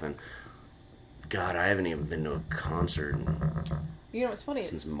very often. God, I haven't even been to a concert You know, it's funny.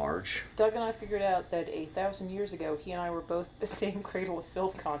 since March. Doug and I figured out that 8,000 years ago, he and I were both at the same Cradle of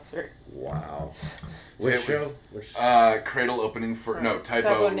Filth concert. Wow. Which It was, show? Which? Cradle opening for... No, Typo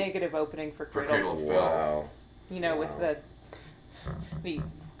Typo... Negative opening for For Cradle. Cradle of Wow. You know, with Wow. the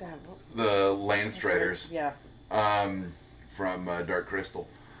God, The Lane Striders. Yeah. From Dark Crystal.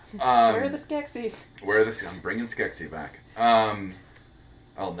 Where are the Skeksis? I'm bringing Skeksis back.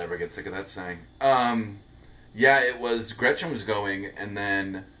 I'll never get sick of that saying. Yeah, it was... Gretchen was going, and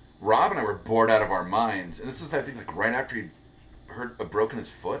then Rob and I were bored out of our minds. And this was, I think, like right after he broken his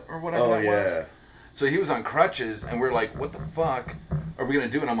foot or whatever that was. So he was on crutches, and we're like, what the fuck are we going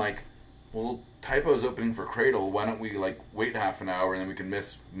to do? And I'm like, well, Typo's opening for Cradle. Why don't we, like, wait half an hour, and then we can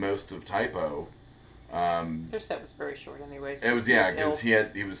miss most of Typo. Their set was very short anyways. It was, yeah, because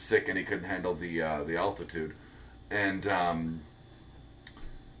he was sick, and he couldn't handle the altitude.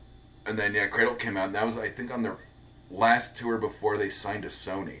 And then, yeah, Cradle came out, and that was, I think, on their last tour before they signed to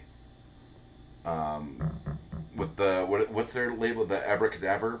Sony. With the, what's their label? The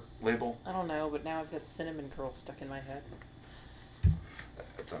Abracadabra label? I don't know, but now I've got Cinnamon Girl stuck in my head.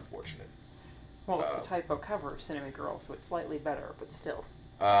 That's unfortunate. Well, it's a Typo cover of Cinnamon Girl, so it's slightly better, but still.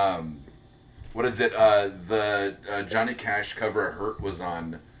 What is it? The Johnny Cash cover of Hurt was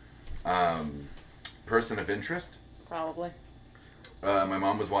on Person of Interest. Probably. My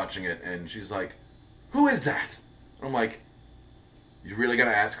mom was watching it, and she's like, who is that? And I'm like, you really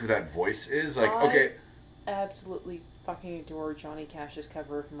gotta ask who that voice is? Like, okay. Absolutely fucking adore Johnny Cash's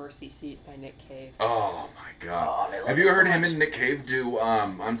cover of Mercy Seat by Nick Cave. Oh my god. I love Have you it heard so him much. and Nick Cave do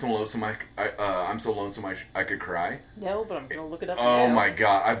I'm so lonesome I could cry? No, but I'm gonna look it up Oh now. my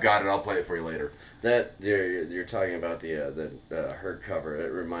god, I've got it. I'll play it for you later. That you're talking about the Hurt cover.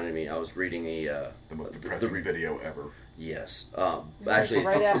 It reminded me. I was reading The most depressing video ever. Yes. Yeah, Actually,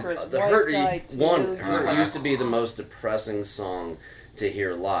 right after his the wife Hurt died, too. Hurt used to be the most depressing song to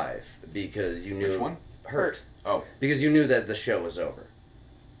hear live because you knew Which one? Hurt. Oh. Because you knew that the show was over.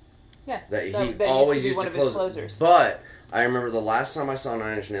 Yeah. That he that always used to be used one to of his close. closers. But I remember the last time I saw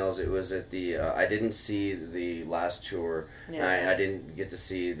Nine Inch Nails, it was at the. I didn't see the last tour. Yeah. I didn't get to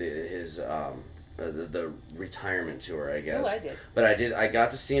see his the retirement tour, I guess. Oh, I did. But I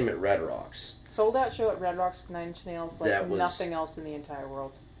got to see him at Red Rocks. Sold out show at Red Rocks with 9 Inch Nails, like That was- nothing else in the entire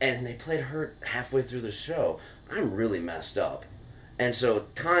world. And they played Hurt halfway through the show. I'm really messed up. And so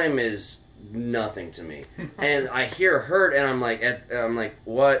time is nothing to me. And I hear Hurt, and I'm like,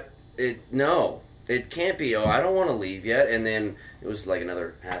 what? No. It can't be. Oh, I don't want to leave yet. And then it was like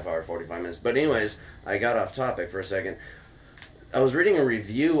another half hour, 45 minutes. But anyways, I got off topic for a second. I was reading a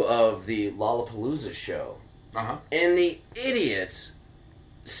review of the Lollapalooza show. Uh-huh. And the idiot,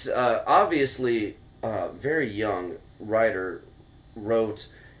 obviously very young writer, wrote,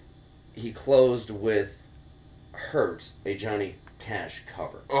 he closed with Hurt, a Johnny Cash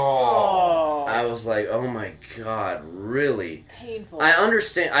cover. Oh. I was like, oh my God, really? Painful.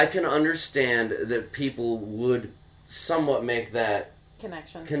 I can understand that people would somewhat make that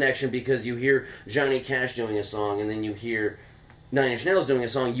connection because you hear Johnny Cash doing a song and then you hear 9 Inch Nails doing a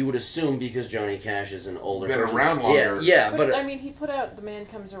song, you would assume because Johnny Cash is an older Been person. around longer. Yeah, but I mean, he put out The Man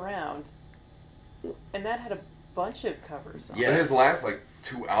Comes Around, and that had a bunch of covers on Yeah. But it. his last,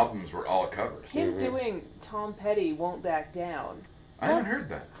 2 albums were all covers. Him doing Tom Petty Won't Back Down. I haven't heard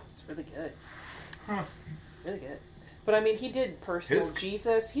that. It's really good. Huh. Really good. But I mean, he did Personal His-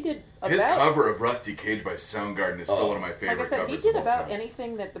 Jesus. He did about... His cover of Rusty Cage by Soundgarden is still one of my favorite Like I said, covers he did of all about time.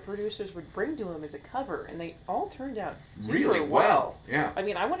 anything that the producers would bring to him as a cover, and they all turned out super Really well. Yeah. I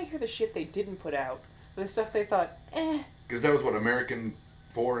mean, I want to hear the shit they didn't put out. The stuff they thought, Because that was what, American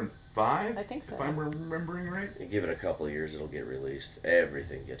 4 and 5? I think so. If I'm remembering right. You give it a couple of years, it'll get released.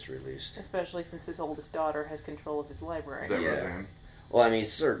 Everything gets released. Especially since his oldest daughter has control of his library. Is that Yeah. Roseanne? Well, I mean,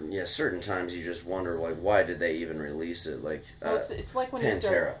 certain times you just wonder, why did they even release it? Like, Well, it's like when you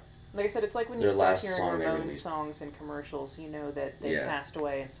start, Pantera. like I said, it's like when you Their start last hearing song they Ramones released. songs in commercials, you know that they Yeah. passed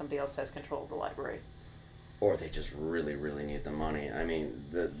away and somebody else has control of the library. Or they just really, really need the money. I mean,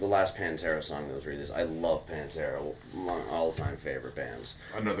 the last Pantera song that was released, I love Pantera, one of my all-time favorite bands.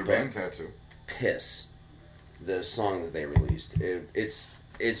 Another But- band tattoo. Piss, the song that they released, it's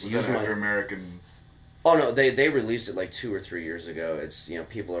Was used that my... after American... Oh no, they released it 2 or 3 years ago. It's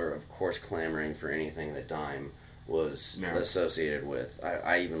people are of course clamoring for anything that Dime was Yeah. associated with.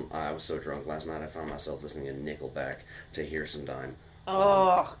 I was so drunk last night I found myself listening to Nickelback to hear some Dime.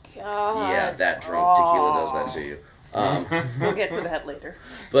 Oh, God. Yeah, that drunk tequila does that to you. We'll get to that later.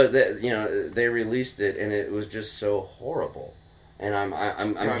 But they released it and it was just so horrible. And I'm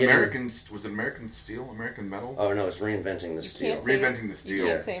getting... Was it American Steel? American Metal? Oh no, it's Reinventing the You Steel. can't say- Reinventing the Steel.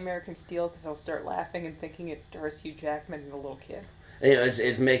 You can't say American Steel because I'll start laughing and thinking it stars Hugh Jackman and a little kid.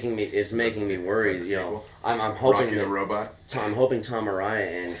 It's making me worried. That's the You know, sequel. I'm hoping Rocky that the Robot. I'm hoping Tom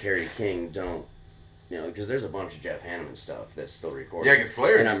Araya and Carrie King don't, because there's a bunch of Jeff Hanneman stuff that's still recorded. Yeah, because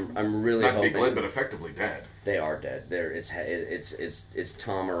Slayer's and I'm really not to be hoping glib, but effectively dead. they are dead. It's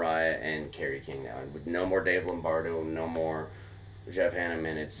Tom Araya and Carrie King now. With no more Dave Lombardo, no more Jeff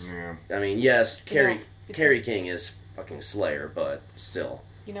Hanneman. Yeah. I mean, yes, You know, Carrie King is fucking Slayer, but still.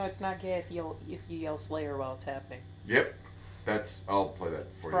 You know, it's not gay if you yell Slayer while it's happening. Yep. I'll play that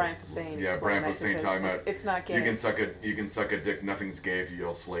for Brian you. Posehn Yeah, explained Brian that, Posehn 'cause talking it's- about it's not gay. You can suck a dick. Nothing's gay if you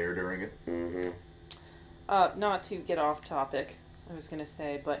yell Slayer during it. Mm-hmm. Not to get off topic, I was going to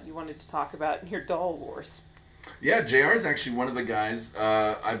say, but you wanted to talk about your Doll Wars. Yeah, JR is actually one of the guys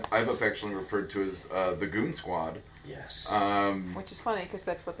I've affectionately referred to as the Goon Squad. Yes. Which is funny because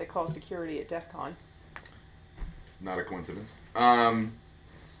that's what they call security at DEF CON. Not a coincidence.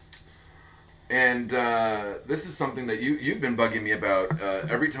 And this is something that you've been bugging me about.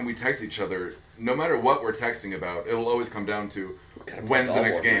 Every time we text each other, no matter what we're texting about, it'll always come down to Gotta play when's the Doll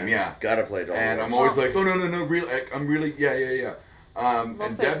next Wars, game. man. Yeah. Gotta play Doll And Wars. I'm always like, oh no, really, I'm really, yeah. And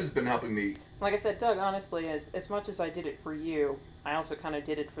say- Deb has been helping me. Like I said, Doug, honestly, as much as I did it for you, I also kind of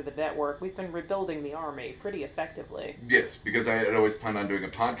did it for the network. We've been rebuilding the army pretty effectively. Yes, because I had always planned on doing a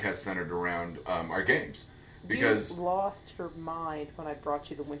podcast centered around our games. Because You lost your mind when I brought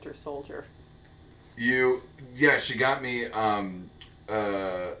you the Winter Soldier. she got me a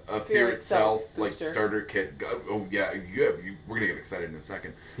Fear Itself like booster. starter kit. Oh yeah, we're gonna get excited in a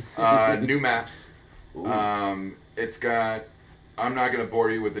second. New maps. It's got. I'm not gonna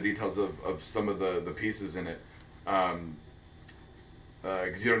bore you with the details of some of the pieces in it,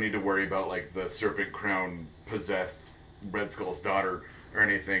 because you don't need to worry about like the Serpent Crown possessed Red Skull's daughter or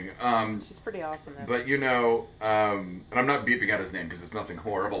anything. She's pretty awesome, though. But and I'm not beeping out his name because it's nothing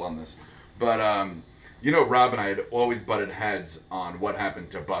horrible on this. But Rob and I had always butted heads on what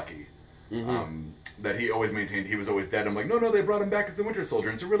happened to Bucky. That he always maintained he was always dead. I'm like, no, they brought him back as a Winter Soldier.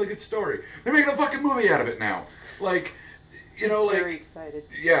 It's a really good story. They're making a fucking movie out of it now. Like, He's very excited.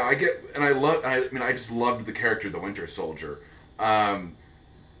 yeah, I just loved the character, the Winter Soldier.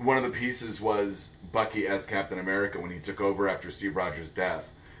 one of the pieces was Bucky as Captain America when he took over after Steve Rogers'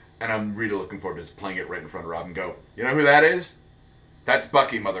 death. And I'm really looking forward to just playing it right in front of Rob and go, you know who that is? That's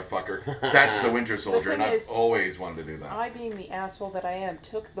Bucky, motherfucker. That's the Winter Soldier, and I've always wanted to do that. I, being the asshole that I am,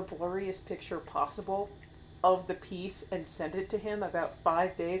 took the blurriest picture possible of the piece and sent it to him about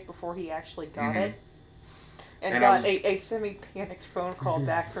 5 days before he actually got it. And got a semi-panicked phone call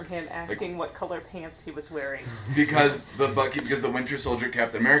back from him asking what color pants he was wearing. Because the Winter Soldier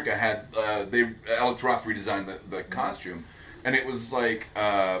Captain America had Alex Ross redesigned the costume, and it was like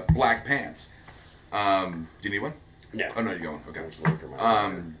black pants. Do you need one? Yeah. Oh no, you got one. Okay. I'm just looking for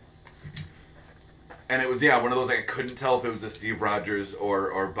mine. And it was one of those I couldn't tell if it was a Steve Rogers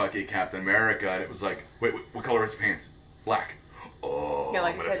or Bucky Captain America, and it was like, wait, what color is his pants? Black. Oh, yeah,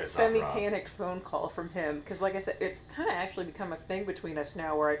 like I said, semi-panicked phone call from him. Because like I said, it's kind of actually become a thing between us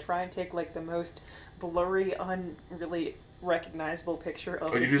now where I try and take like the most blurry, unreally recognizable picture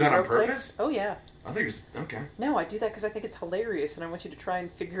of Oh, you do that on purpose? Oh, yeah. I think you're just, okay. No, I do that because I think it's hilarious and I want you to try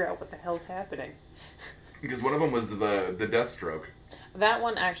and figure out what the hell's happening. Because one of them was the Deathstroke. That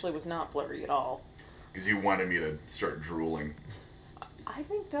one actually was not blurry at all. Because you wanted me to start drooling. I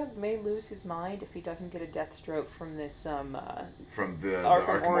think Doug may lose his mind if he doesn't get a Deathstroke from this from the Arkham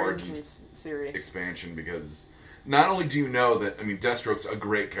Arkham Origins series expansion, because not only do you know that, I mean, Deathstroke's a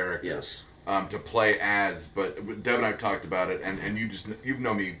great character Yes. To play as, but Deb and I have talked about it, and you've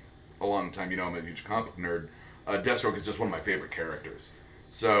known me a long time, you know I'm a huge comic nerd. Deathstroke is just one of my favorite characters.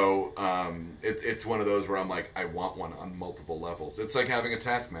 So it's one of those where I'm like, I want one on multiple levels. It's like having a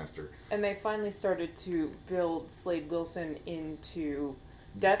Taskmaster. And they finally started to build Slade Wilson into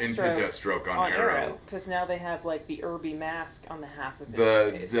Deathstroke on Arrow. Because now they have like the herby mask on the half of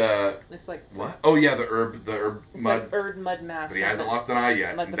his face. It's like what? Oh yeah, the herb it's mud. like herb mud mask. But he hasn't lost an eye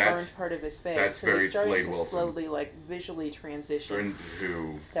yet. Like the burned part of his face. That's so very they started Slade to Wilson. slowly like visually transition.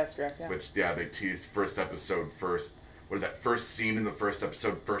 Who? Deathstroke. Yeah. Which they teased first episode first. What is that? First scene in the first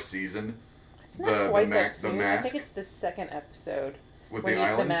episode, first season. It's not quite that soon. The mask. I think it's the second episode. With when the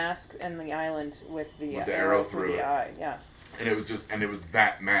island? The mask and the island with the arrow through the eye. Yeah. And it was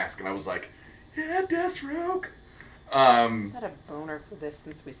that mask, and I was like, yeah, Deathstroke. I've had a boner for this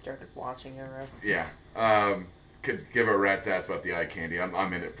since we started watching Arrow. Yeah. Could give a rat's ass about the eye candy.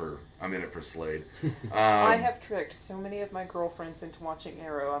 I'm in it for Slade. I have tricked so many of my girlfriends into watching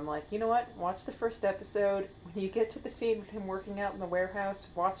Arrow. I'm like, you know what? Watch the first episode. When you get to the scene with him working out in the warehouse,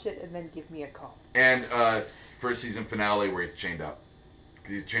 watch it and then give me a call. And first season finale where he's chained up.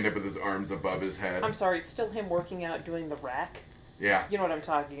 Because he's chained up with his arms above his head. I'm sorry, it's still him working out doing the rack. Yeah. You know what I'm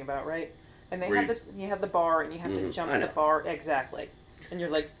talking about, right? And they have this. You have the bar, and you have to jump the bar exactly. And you're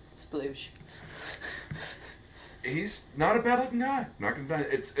like, sploosh. He's not a bad-looking guy. Not gonna deny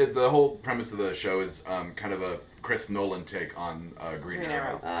it. The whole premise of the show is kind of a Chris Nolan take on Green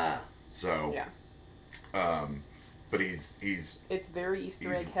Arrow. So. Yeah. But he's. It's very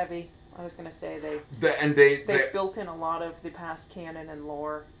Easter egg heavy. I was gonna say they built in a lot of the past canon and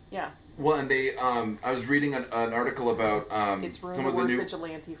lore. Yeah. Well, and they I was reading an article about some of the new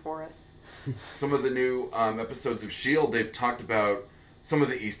vigilante for us. Some of the new episodes of S.H.I.E.L.D. They've talked about some of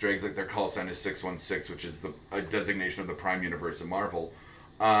the Easter eggs, like their call sign is 616, which is a designation of the Prime Universe of Marvel.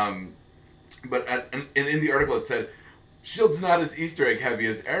 But in the article it said S.H.I.E.L.D's not as Easter egg heavy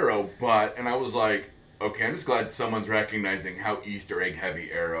as Arrow, and I was like, okay, I'm just glad someone's recognizing how Easter egg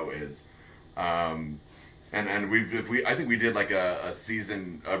heavy Arrow is. And I think we did like a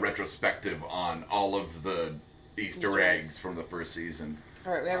season retrospective on all of the Easter eggs from the first season.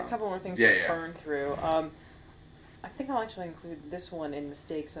 All right, we have a couple more things to burn through. I think I'll actually include this one in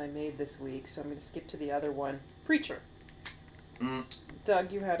mistakes I made this week, so I'm going to skip to the other one. Preacher.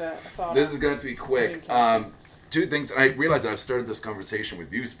 Doug, you had a thought. This is going to be quick. Two things, and I realized that I've started this conversation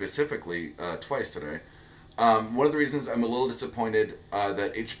with you specifically twice today. One of the reasons I'm a little disappointed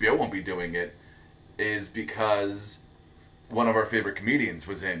that HBO won't be doing it is because one of our favorite comedians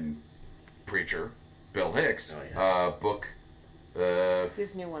was in Preacher, Bill Hicks. Oh, yes. Book.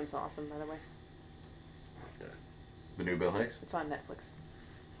 His new one's awesome, by the way. The new Bill Hicks? It's on Netflix.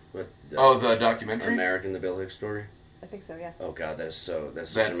 What, the documentary? American, the Bill Hicks story? I think so, yeah. Oh god, that's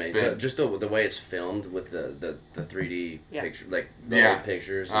such amazing. Just the way it's filmed with the 3D picture, like the old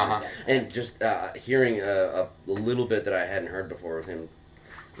pictures, and just hearing a little bit that I hadn't heard before with him.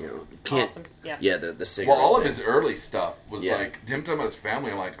 You know, can't. Awesome. Yeah. Yeah, the cigarette. Well, all of his early stuff was like him talking about his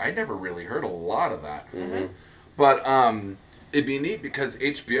family. I'm like, I never really heard a lot of that. Mm-hmm. But it'd be neat because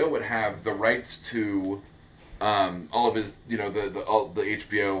HBO would have the rights to all of his, the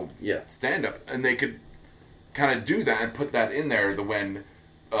HBO stand-up, and they could kind of do that and put that in there when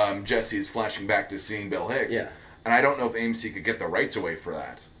Jesse's flashing back to seeing Bill Hicks. Yeah. And I don't know if AMC could get the rights away for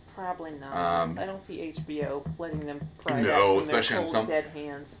that. Probably not. Um, I don't see HBO letting them pry No, that from especially their on cold, some- dead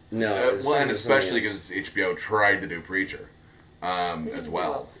hands. No, well, and especially because because HBO tried to do Preacher They as didn't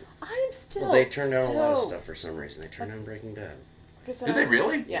well. do I'm still. they turned down a lot of so- stuff for some reason. They turned down Breaking Bad. Did they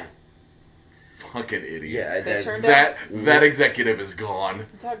really? Yeah. Fucking idiots. Yeah, They turned That executive is gone.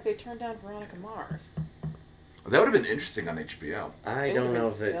 Doug, they turned down Veronica Mars. That would have been interesting on HBO. I It don't would've know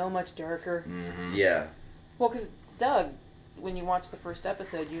been if it. so much darker. Mm-hmm. Yeah, Well, because Doug, when you watch the first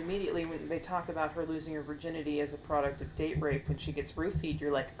episode, you immediately, when they talk about her losing her virginity as a product of date rape when she gets roofied,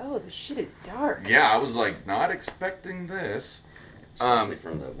 you're like, oh, this shit is dark. Yeah, I was like not expecting this. especially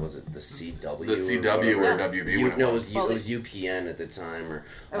from the CW. The CW or Yeah. WB. You, when no, it was. it was UPN at the time, or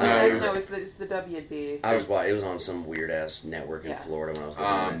It was, No, no, it's the WB. I was it was on some weird ass network in Yeah. Florida when I was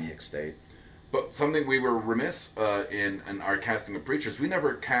living in Hick State. But something we were remiss in our casting of Preachers, we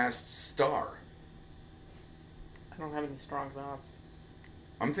never cast Star. I don't have any strong thoughts.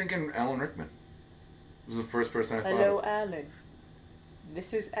 I'm thinking Alan Rickman. Was the first person I thought Hello, of. Alan.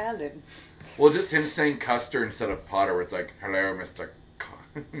 This is Alan. Well, just him saying Custer instead of Potter, where it's like, hello,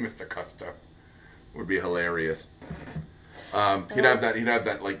 Mr. Custer. Would be hilarious. He'd have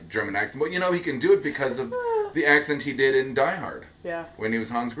that like German accent. But you know, he can do it because of the accent he did in Die Hard Yeah. when he was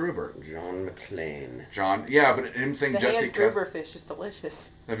Hans Gruber. John McClane. John, yeah, but him saying The Jesse Hans Custer. Gruber fish is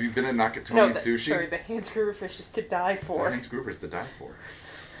delicious. Have you been at Nakatomi No, Sushi? sorry, the Hans Gruber fish is to die for. Hans Gruber's to die for.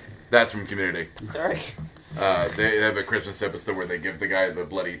 That's from Community. Sorry. They have a Christmas episode where they give the guy the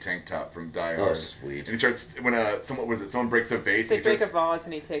bloody tank top from Die Hard. Oh, sweet. And he starts when someone breaks a vase. They and break a vase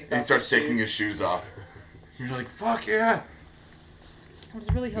and he takes off he starts his taking shoes. his shoes off. And you're like, fuck yeah! I was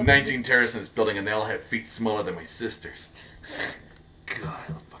really hoping 19 terrorists in this building, and they all have feet smaller than my sister's. God,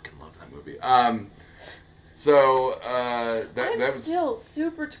 I fucking love that movie. So I'm that was. still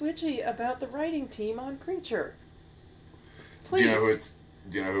super twitchy about the writing team on Preacher. Please.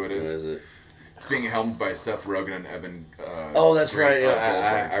 Do you know who it What is? is it? It's being helmed by Seth Rogen and Evan. Oh, that's right. Goldberg.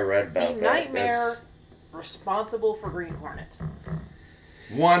 Yeah, I read about the that. nightmare That's- responsible for Green Hornet.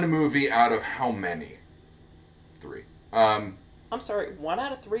 One movie out of how many? 3. I'm sorry, 1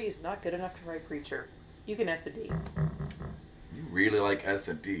 out of 3 is not good enough to write Preacher. You can S a D. You really like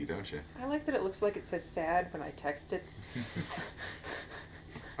S&D, don't you? I like that it looks like it says sad when I text it.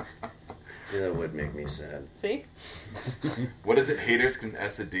 Yeah, that would make me sad. See? What is it? Haters can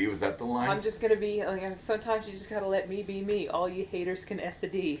S&D? Was that the line? I'm just gonna be like, sometimes you just gotta let me be me. All you haters can S a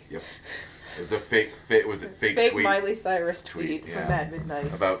D. Yep. It was a fake was it fake Fake tweet Miley Cyrus Tweet, tweet yeah. from Mad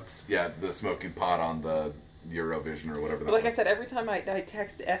Midnight. about the smoking pot on the Eurovision or whatever that But like I was. said, every time I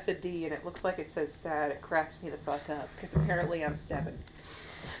text S a D and it looks like it says sad, it cracks me the fuck up because apparently I'm 7.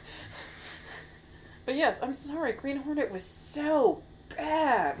 But yes, I'm sorry. Green Hornet was so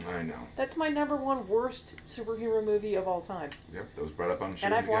bad. I know. That's my number 1 worst superhero movie of all time. Yep, that was brought up on Shoot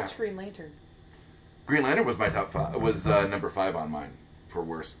And I've the Gap. watched Green Lantern. Green Lantern was my top 5. Was number 5 on mine for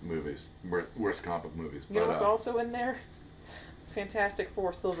worst movies, worst comic book movies. You know what's also in there? Fantastic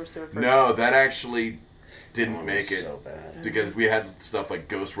Four, Silver Surfer. No, that actually That didn't one make was it so bad. because we had stuff like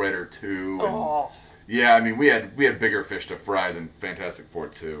Ghost Rider 2. And, Oh, yeah, I mean we had bigger fish to fry than Fantastic Four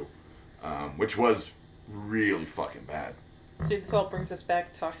 2, which was really fucking bad. see, this all brings us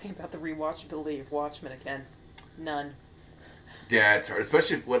back to talking about the rewatchability of Watchmen again. None. Yeah, it's hard,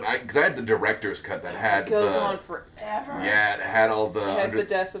 especially because I had the director's cut that had It goes the on forever. yeah, it had all the It has under, the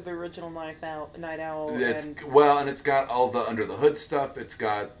deaths of the original Night Owl. it's And, and it's got all the Under the Hood stuff. It's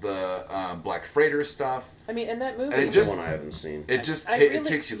got the Black Freighter stuff. I mean, in that movie, And it That's just- the one I haven't seen. It just I it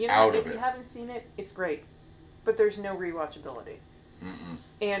takes you know, out if of it. you haven't seen it, it's great, but there's no rewatchability. Mm-mm.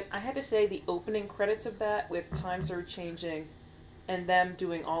 And I had to say, the opening credits of that, with Times Are Changing, and them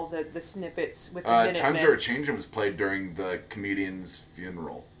doing all the snippets with the Minutemen. Times Are Changing was played during the comedian's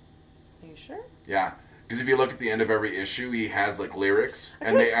funeral. Are you sure? Yeah, because if you look at the end of every issue, he has like lyrics,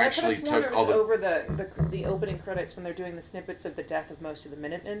 and they actually took all the. over the opening credits when they're doing the snippets of the death of most of the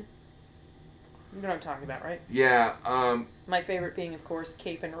Minutemen. You know what I'm talking about, right? Yeah. My favorite being, of course,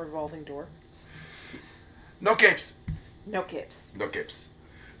 Cape and a Revolving Door. No capes. No capes. No capes.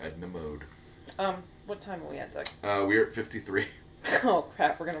 Edna mode. What time are we at, Doug? We're at 53. Oh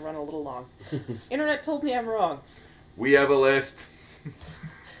crap, we're gonna run a little long. Internet told me I'm wrong. We have a list.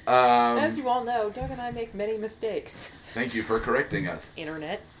 As you all know, Doug and I make many mistakes. Thank you for correcting us.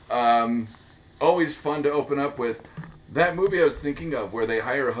 Internet. Always fun to open up with. That movie I was thinking of where they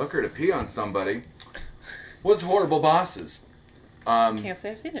hire a hooker to pee on somebody was Horrible Bosses. Can't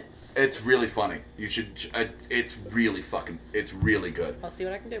say I've seen it. It's really funny. You should. It's really good. I'll see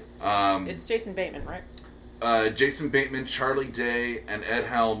what I can do. It's Jason Bateman, right? Jason Bateman, Charlie Day, and Ed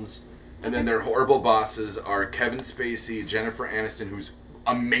Helms, and then their horrible bosses are Kevin Spacey, Jennifer Aniston, who's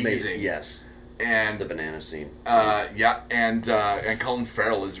amazing. Yes. And the banana scene. And Colin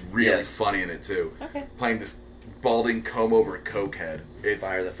Farrell is really funny in it too. Okay. Playing this balding comb over cokehead. It's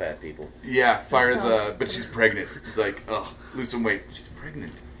fire the fat people. Yeah, fire the. But she's pregnant. It's like, ugh, lose some weight. She's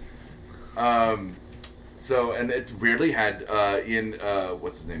pregnant. So and it weirdly had Ian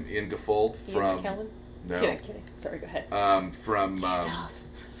what's his name? Ian Gaffold from. Ian McKellen? No. Kidding. Sorry, go ahead.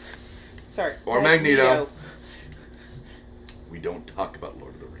 Sorry. Or Magneto. We don't talk about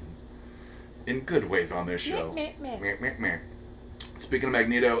Lord of the Rings in good ways on this show. Speaking of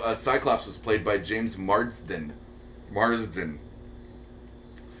Magneto, Cyclops was played by James Marsden, which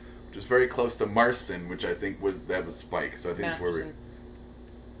is very close to Marston, which I think was Spike. So I think it's where we.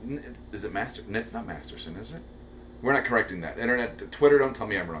 Is it Master? No, it's not Masterson, is it? We're not correcting that. Internet, Twitter, don't tell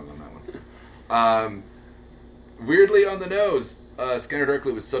me I'm wrong on that one. Weirdly on the nose, Scanner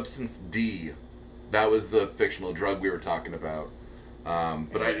Darkly was Substance D. That was the fictional drug we were talking about.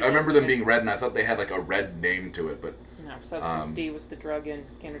 But I remember them being red, and I thought they had like a red name to it. But no, Substance D was the drug in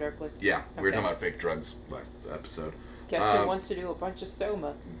Scanner Darkly. Yeah, we were talking about fake drugs last episode. Guess who wants to do a bunch of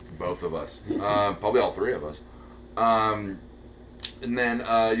soma? Both of us. Probably all three of us. And then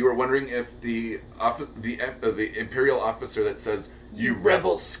you were wondering if the Imperial officer that says, "You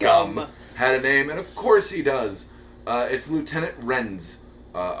rebel scum," had a name, and of course he does. It's Lieutenant Renz,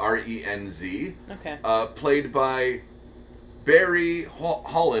 R-E-N-Z. Okay. Played by Barry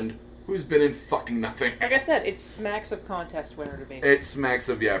Holland, who's been in fucking nothing. Like I said, it smacks of contest winner to me. It smacks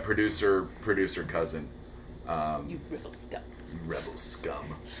of, producer cousin. You rebel scum. You rebel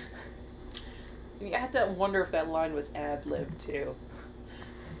scum. You have to wonder if that line was ad-libbed, too.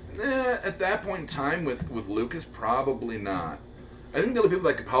 At that point in time, with Lucas, probably not. I think the only people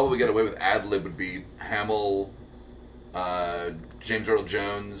that could probably get away with ad-lib would be Hamill, James Earl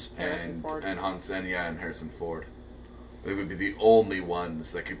Jones, and Harrison Ford. They would be the only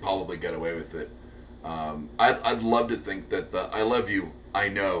ones that could probably get away with it. I'd love to think that the "I love you, I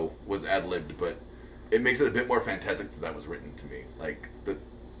know" was ad-libbed, but it makes it a bit more fantastic that was written to me. Like, that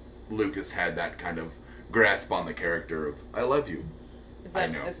Lucas had that kind of grasp on the character of "I love you." Is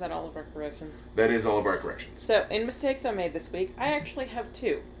that all of our corrections? That is all of our corrections. So, in mistakes I made this week, I actually have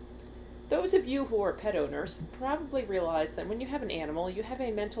two. Those of you who are pet owners probably realize that when you have an animal, you have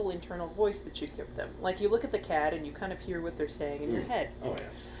a mental internal voice that you give them. Like, you look at the cat and you kind of hear what they're saying in your head. Oh, yeah.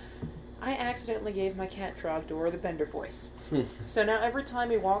 I accidentally gave my cat Trogdor the Bender voice. So now every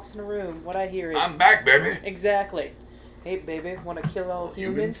time he walks in a room, what I hear is... "I'm back, baby!" Exactly. "Hey, baby, want to kill all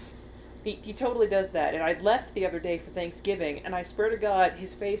humans?" He totally does that. And I left the other day for Thanksgiving, and I swear to God,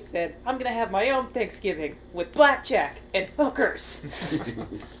 his face said, "I'm going to have my own Thanksgiving with blackjack and hookers."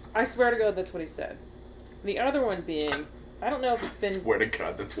 I swear to God, that's what he said. The other one being, I don't know if it's been... I swear to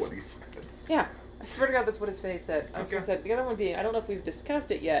God, that's what he said. Yeah, I swear to God, that's what his face said. I was going to say, the other one being, I don't know if we've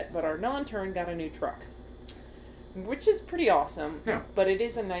discussed it yet, but our non-turn got a new truck. Which is pretty awesome. Yeah. But it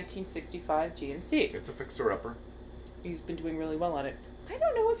is a 1965 GMC. It's a fixer-upper. He's been doing really well on it. I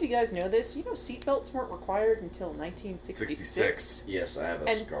don't know if you guys know this. You know seatbelts weren't required until 1966. Yes, I have a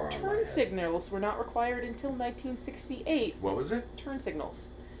And scar on my turn head. signals were not required until 1968. What was it? Turn signals.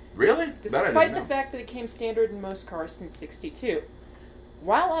 Really? That I Despite didn't the know. fact that it came standard in most cars since 62.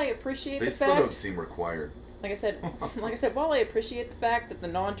 While I appreciate They the still fact... don't seem required. Like I said, while I appreciate the fact that the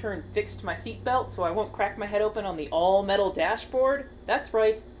non-turn fixed my seatbelt so I won't crack my head open on the all-metal dashboard, that's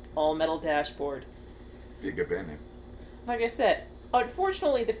right, all-metal dashboard. Be a good band name. Like I said,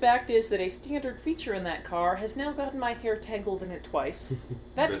 unfortunately the fact is that a standard feature in that car has now gotten my hair tangled in it twice.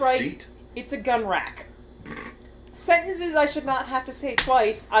 That's The right, seat? it's a gun rack. Sentences I should not have to say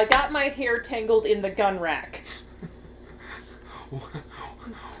twice. I got my hair tangled in the gun rack.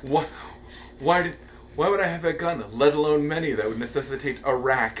 What? Why would I have a gun, let alone many, that would necessitate a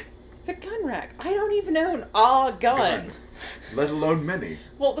rack? It's a gun rack. I don't even own a gun. Let alone many.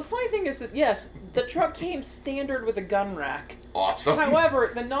 Well, the funny thing is that, yes, the truck came standard with a gun rack. Awesome.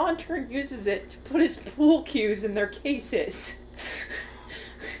 However, the non-turn uses it to put his pool cues in their cases.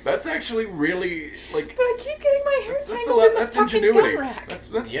 That's actually really, like... But I keep getting my hair That's tangled in the that's fucking ingenuity. gun rack. That's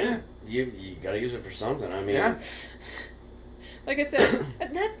Yeah, you gotta use it for something. I mean, Yeah. Like I said,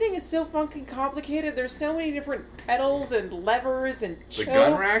 that thing is so fucking complicated. There's so many different pedals and levers and The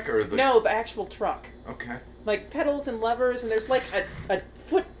gun rack or the... No, the actual truck. Okay. Like pedals and levers, and there's like a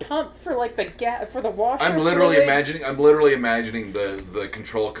foot pump for like for the washer. I'm literally fluid. imagining the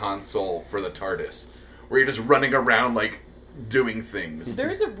control console for the TARDIS, where you're just running around like doing things.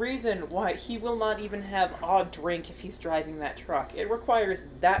 There's a reason why he will not even have a drink if he's driving that truck. It requires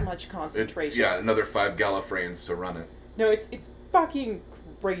that much concentration. Another 5 Gallifreyans to run it. No, it's fucking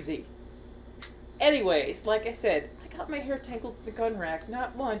crazy. Anyways, like I said, I got my hair tangled in the gun rack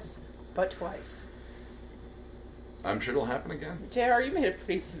not once, but twice. I'm sure it'll happen again. JR, you made a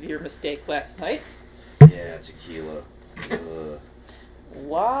pretty severe mistake last night. Yeah, tequila. Ugh.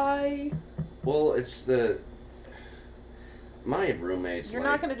 Why? Well, it's my roommate's. You're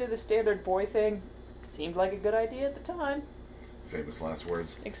not going to do the standard boy thing. Seemed like a good idea at the time. Famous last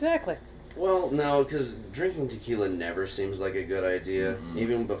words. Exactly. Well, no, because drinking tequila never seems like a good idea. Mm-hmm.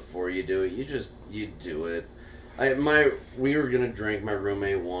 Even before you do it, you do it. We were gonna drink. My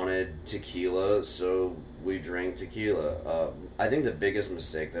roommate wanted tequila, so we drank tequila. I think the biggest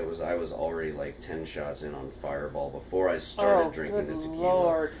mistake that was I was already like 10 shots in on Fireball before I started drinking the tequila.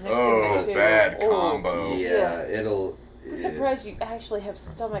 Lord. Bad combo. Yeah, I'm surprised you actually have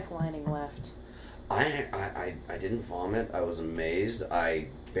stomach lining left. I didn't vomit. I was amazed. I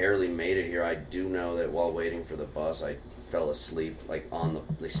barely made it here. I do know that while waiting for the bus, I fell asleep,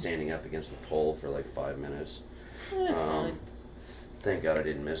 standing up against the pole for like 5 minutes. That's fine. Thank God I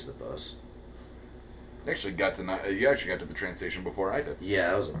didn't miss the bus. You actually got to the train station before I did.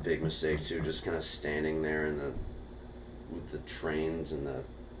 Yeah, that was a big mistake too. Just kind of standing there with the trains and the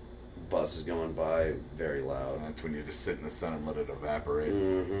buses going by, very loud. That's when you just sit in the sun and let it evaporate.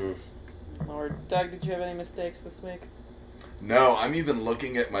 Mm-hmm. Lord. Doug, did you have any mistakes this week? No, I'm even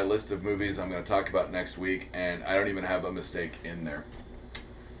looking at my list of movies I'm going to talk about next week, and I don't even have a mistake in there.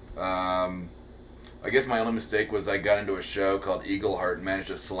 I guess my only mistake was I got into a show called Eagleheart and managed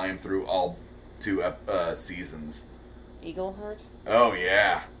to slam through all 2 seasons. Eagleheart? Oh,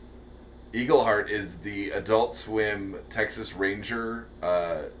 yeah. Eagleheart is the Adult Swim Texas Ranger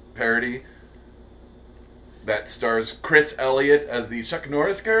parody that stars Chris Elliott as the Chuck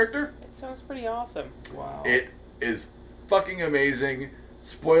Norris character. It sounds pretty awesome. Wow. It is fucking amazing.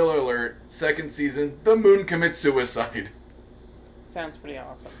 Spoiler alert, 2nd season, the moon commits suicide. Sounds pretty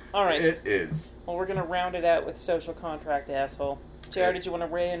awesome. All right. It is. Well, we're going to round it out with Social Contract, asshole. JR, did you want to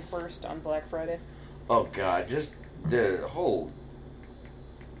weigh in first on Black Friday? Oh God, just the whole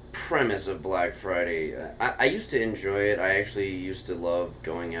premise of Black Friday. I used to enjoy it. I actually used to love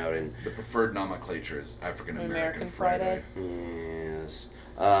going out and... The preferred nomenclature is African American Friday. Yes.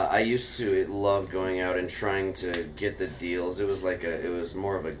 I used to love going out and trying to get the deals. It was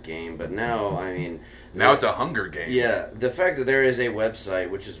more of a game, but now, I mean... Now it's a Hunger Game. Yeah, the fact that there is a website,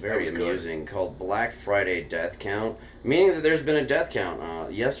 which is very amusing, good. Called Black Friday Death Count, meaning that there's been a death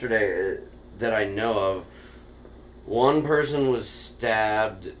count. Yesterday, that I know of, one person was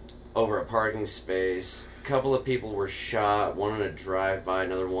stabbed over a parking space, a couple of people were shot, one in a drive-by,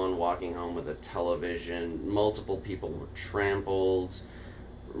 another one walking home with a television, multiple people were trampled.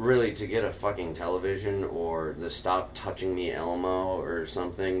 Really, to get a fucking television or the Stop Touching Me Elmo or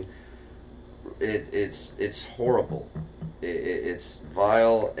something... It's horrible. It's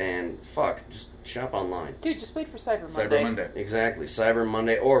vile and fuck. Just shop online. Dude, just wait for Cyber Monday. Cyber Monday. Exactly. Cyber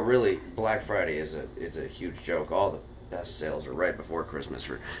Monday, or really Black Friday is a huge joke. All the best sales are right before Christmas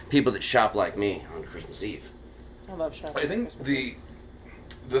for people that shop like me on Christmas Eve. I love shopping. I think Christmas.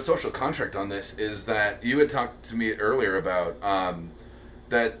 the social contract on this is that you had talked to me earlier about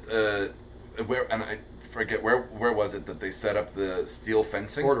where, and I forget where was it that they set up the steel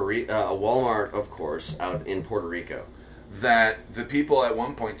fencing? Puerto Rico, a Walmart, of course, out in Puerto Rico. That the people at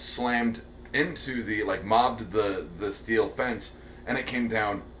one point slammed into mobbed the steel fence, and it came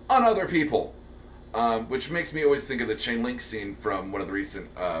down on other people. Which makes me always think of the chain link scene from one of the recent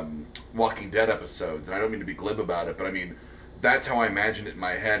Walking Dead episodes. And I don't mean to be glib about it, but I mean, that's how I imagine it in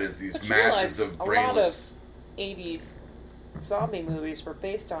my head, is these masses of brainless... A lot of 80s zombie movies were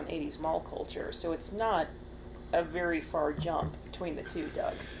based on 80s mall culture, so it's not a very far jump between the two,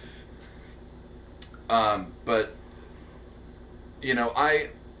 Doug. But,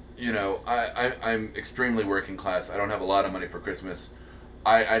 I'm extremely working class. I don't have a lot of money for Christmas.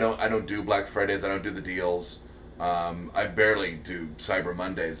 I don't do Black Fridays. I don't do the deals. I barely do Cyber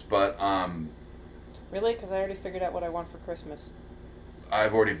Mondays. But really, because I already figured out what I want for Christmas.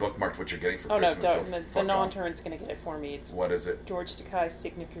 I've already bookmarked what you're getting for Christmas. Oh no, the non-turn's gonna get it for me. It's what is it? George Takei's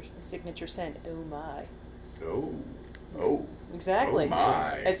signature scent. Oh my. Oh. Exactly. Oh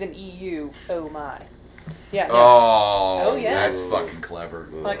my. As in EU. Oh my. Yeah. No. Oh yes. That's fucking clever.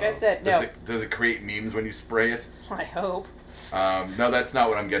 Like I said, no. Does it create memes when you spray it? I hope. No, that's not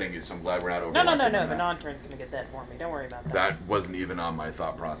what I'm getting you, so I'm glad we're not overlapping. No. The non-turn's gonna get that for me. Don't worry about that. That wasn't even on my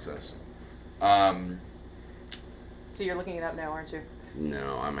thought process. So you're looking it up now, aren't you?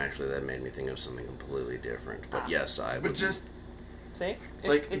 No, that made me think of something completely different. But yes, I would. But just... See?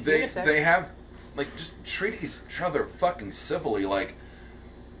 It's unisex. They have... just treat each other fucking civilly,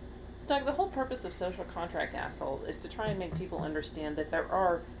 Doug, the whole purpose of Social Contract, asshole, is to try and make people understand that there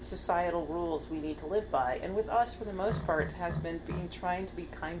are societal rules we need to live by. And with us, for the most part, it has been trying to be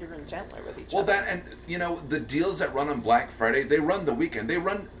kinder and gentler with each other. Well, that, and, you know, the deals that run on Black Friday, they run the weekend. They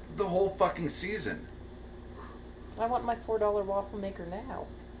run the whole fucking season. I want my $4 waffle maker now.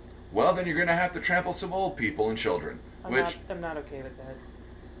 Well, then you're going to have to trample some old people and children. I'm not okay with that.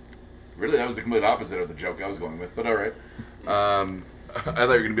 Really, that was the complete opposite of the joke I was going with, but all right. I thought you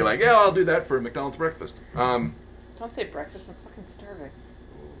were going to be like, yeah, I'll do that for a McDonald's breakfast. Don't say breakfast, I'm fucking starving.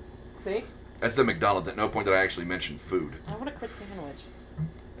 See? I said McDonald's. At no point did I actually mention food. I want a Chris sandwich.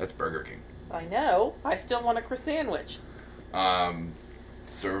 That's Burger King. I know. I still want a Chris sandwich.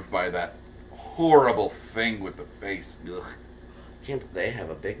 Served by that horrible thing with the face. Ugh. Can't they have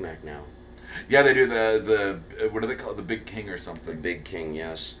a Big Mac now? Yeah, they do the what do they call it? The Big King or something? The Big King,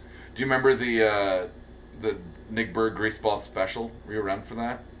 yes. Do you remember the Nick Berg Greaseball special? Were you around for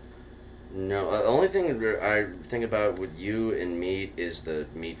that? No, the only thing I think about with you and meat is the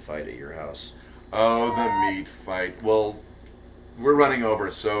meat fight at your house. Oh, the meat fight. Well, we're running over,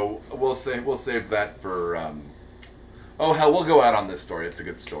 so we'll save that for. Oh hell, we'll go out on this story. It's a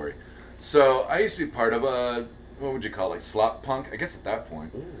good story. So I used to be part of a, what would you call it, like slop punk? I guess at that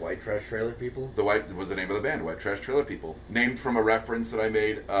point. Ooh, White Trash Trailer People. The White was the name of the band, White Trash Trailer People, named from a reference that I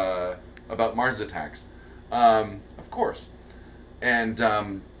made about Mars attacks. Of course. And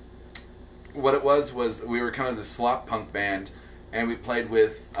what it was we were kind of the slop punk band, and we played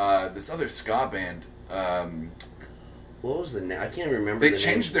with this other ska band. What was the name? I can't remember. They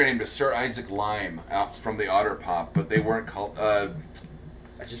changed their name to Sir Isaac Lime out from the Otter Pop, but they weren't called.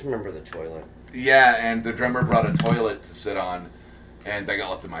 I just remember the toilet. Yeah, and the drummer brought a toilet to sit on, and that got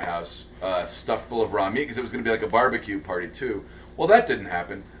left in my house, stuffed full of raw meat, because it was going to be like a barbecue party too. Well, that didn't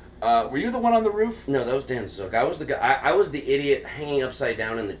happen. Were you the one on the roof? No, that was Dan Zook. I was the guy. I was the idiot hanging upside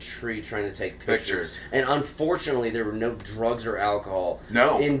down in the tree trying to take pictures. And unfortunately, there were no drugs or alcohol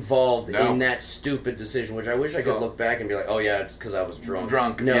involved in that stupid decision. Which I wish I could look back and be like, "Oh yeah, it's because I was drunk."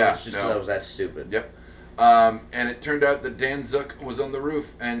 No, it's just because I was that stupid. Yep. And it turned out that Dan Zook was on the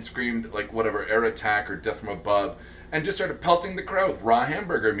roof and screamed like whatever, Air Attack or Death from Above, and just started pelting the crowd with raw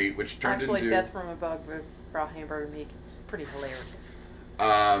hamburger meat, which turned into Death from Above with raw hamburger meat. It's pretty hilarious.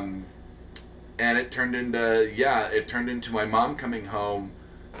 And it turned into my mom coming home,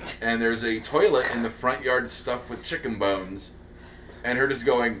 and there's a toilet in the front yard stuffed with chicken bones, and her just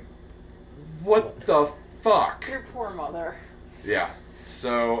going, "What the fuck?" Your poor mother. Yeah.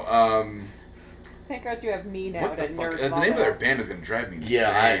 So, Thank God you have me now. What the fuck? The name of their band is gonna drive me insane.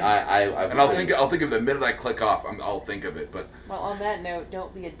 Yeah, and I'll think of it the minute I click off. I'll think of it. But well, on that note,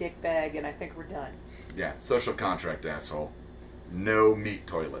 don't be a dick bag, and I think we're done. Yeah, Social Contract, asshole. No meat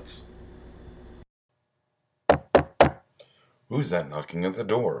toilets. Who's that knocking at the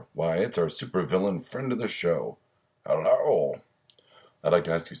door? Why, it's our supervillain friend of the show. Hello. I'd like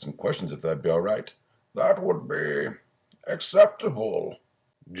to ask you some questions, if that'd be all right. That would be acceptable.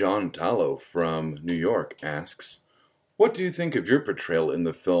 John Tallow from New York asks, what do you think of your portrayal in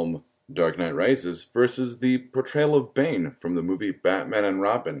the film Dark Knight Rises versus the portrayal of Bane from the movie Batman and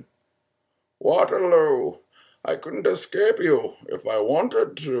Robin? Waterloo, I couldn't escape you if I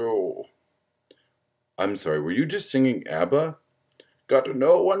wanted to. I'm sorry, were you just singing ABBA? Got to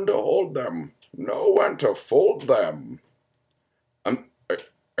know when to hold them, know when to fold them.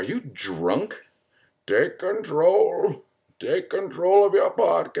 Are you drunk? Take control of your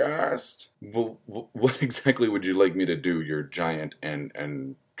podcast. Well, what exactly would you like me to do? You're giant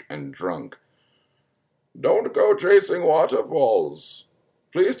and drunk. Don't go chasing waterfalls.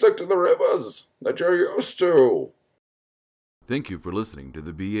 Please stick to the rivers that you're used to. Thank you for listening to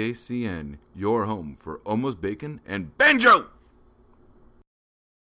the BACN, your home for Almost Bacon and Banjo!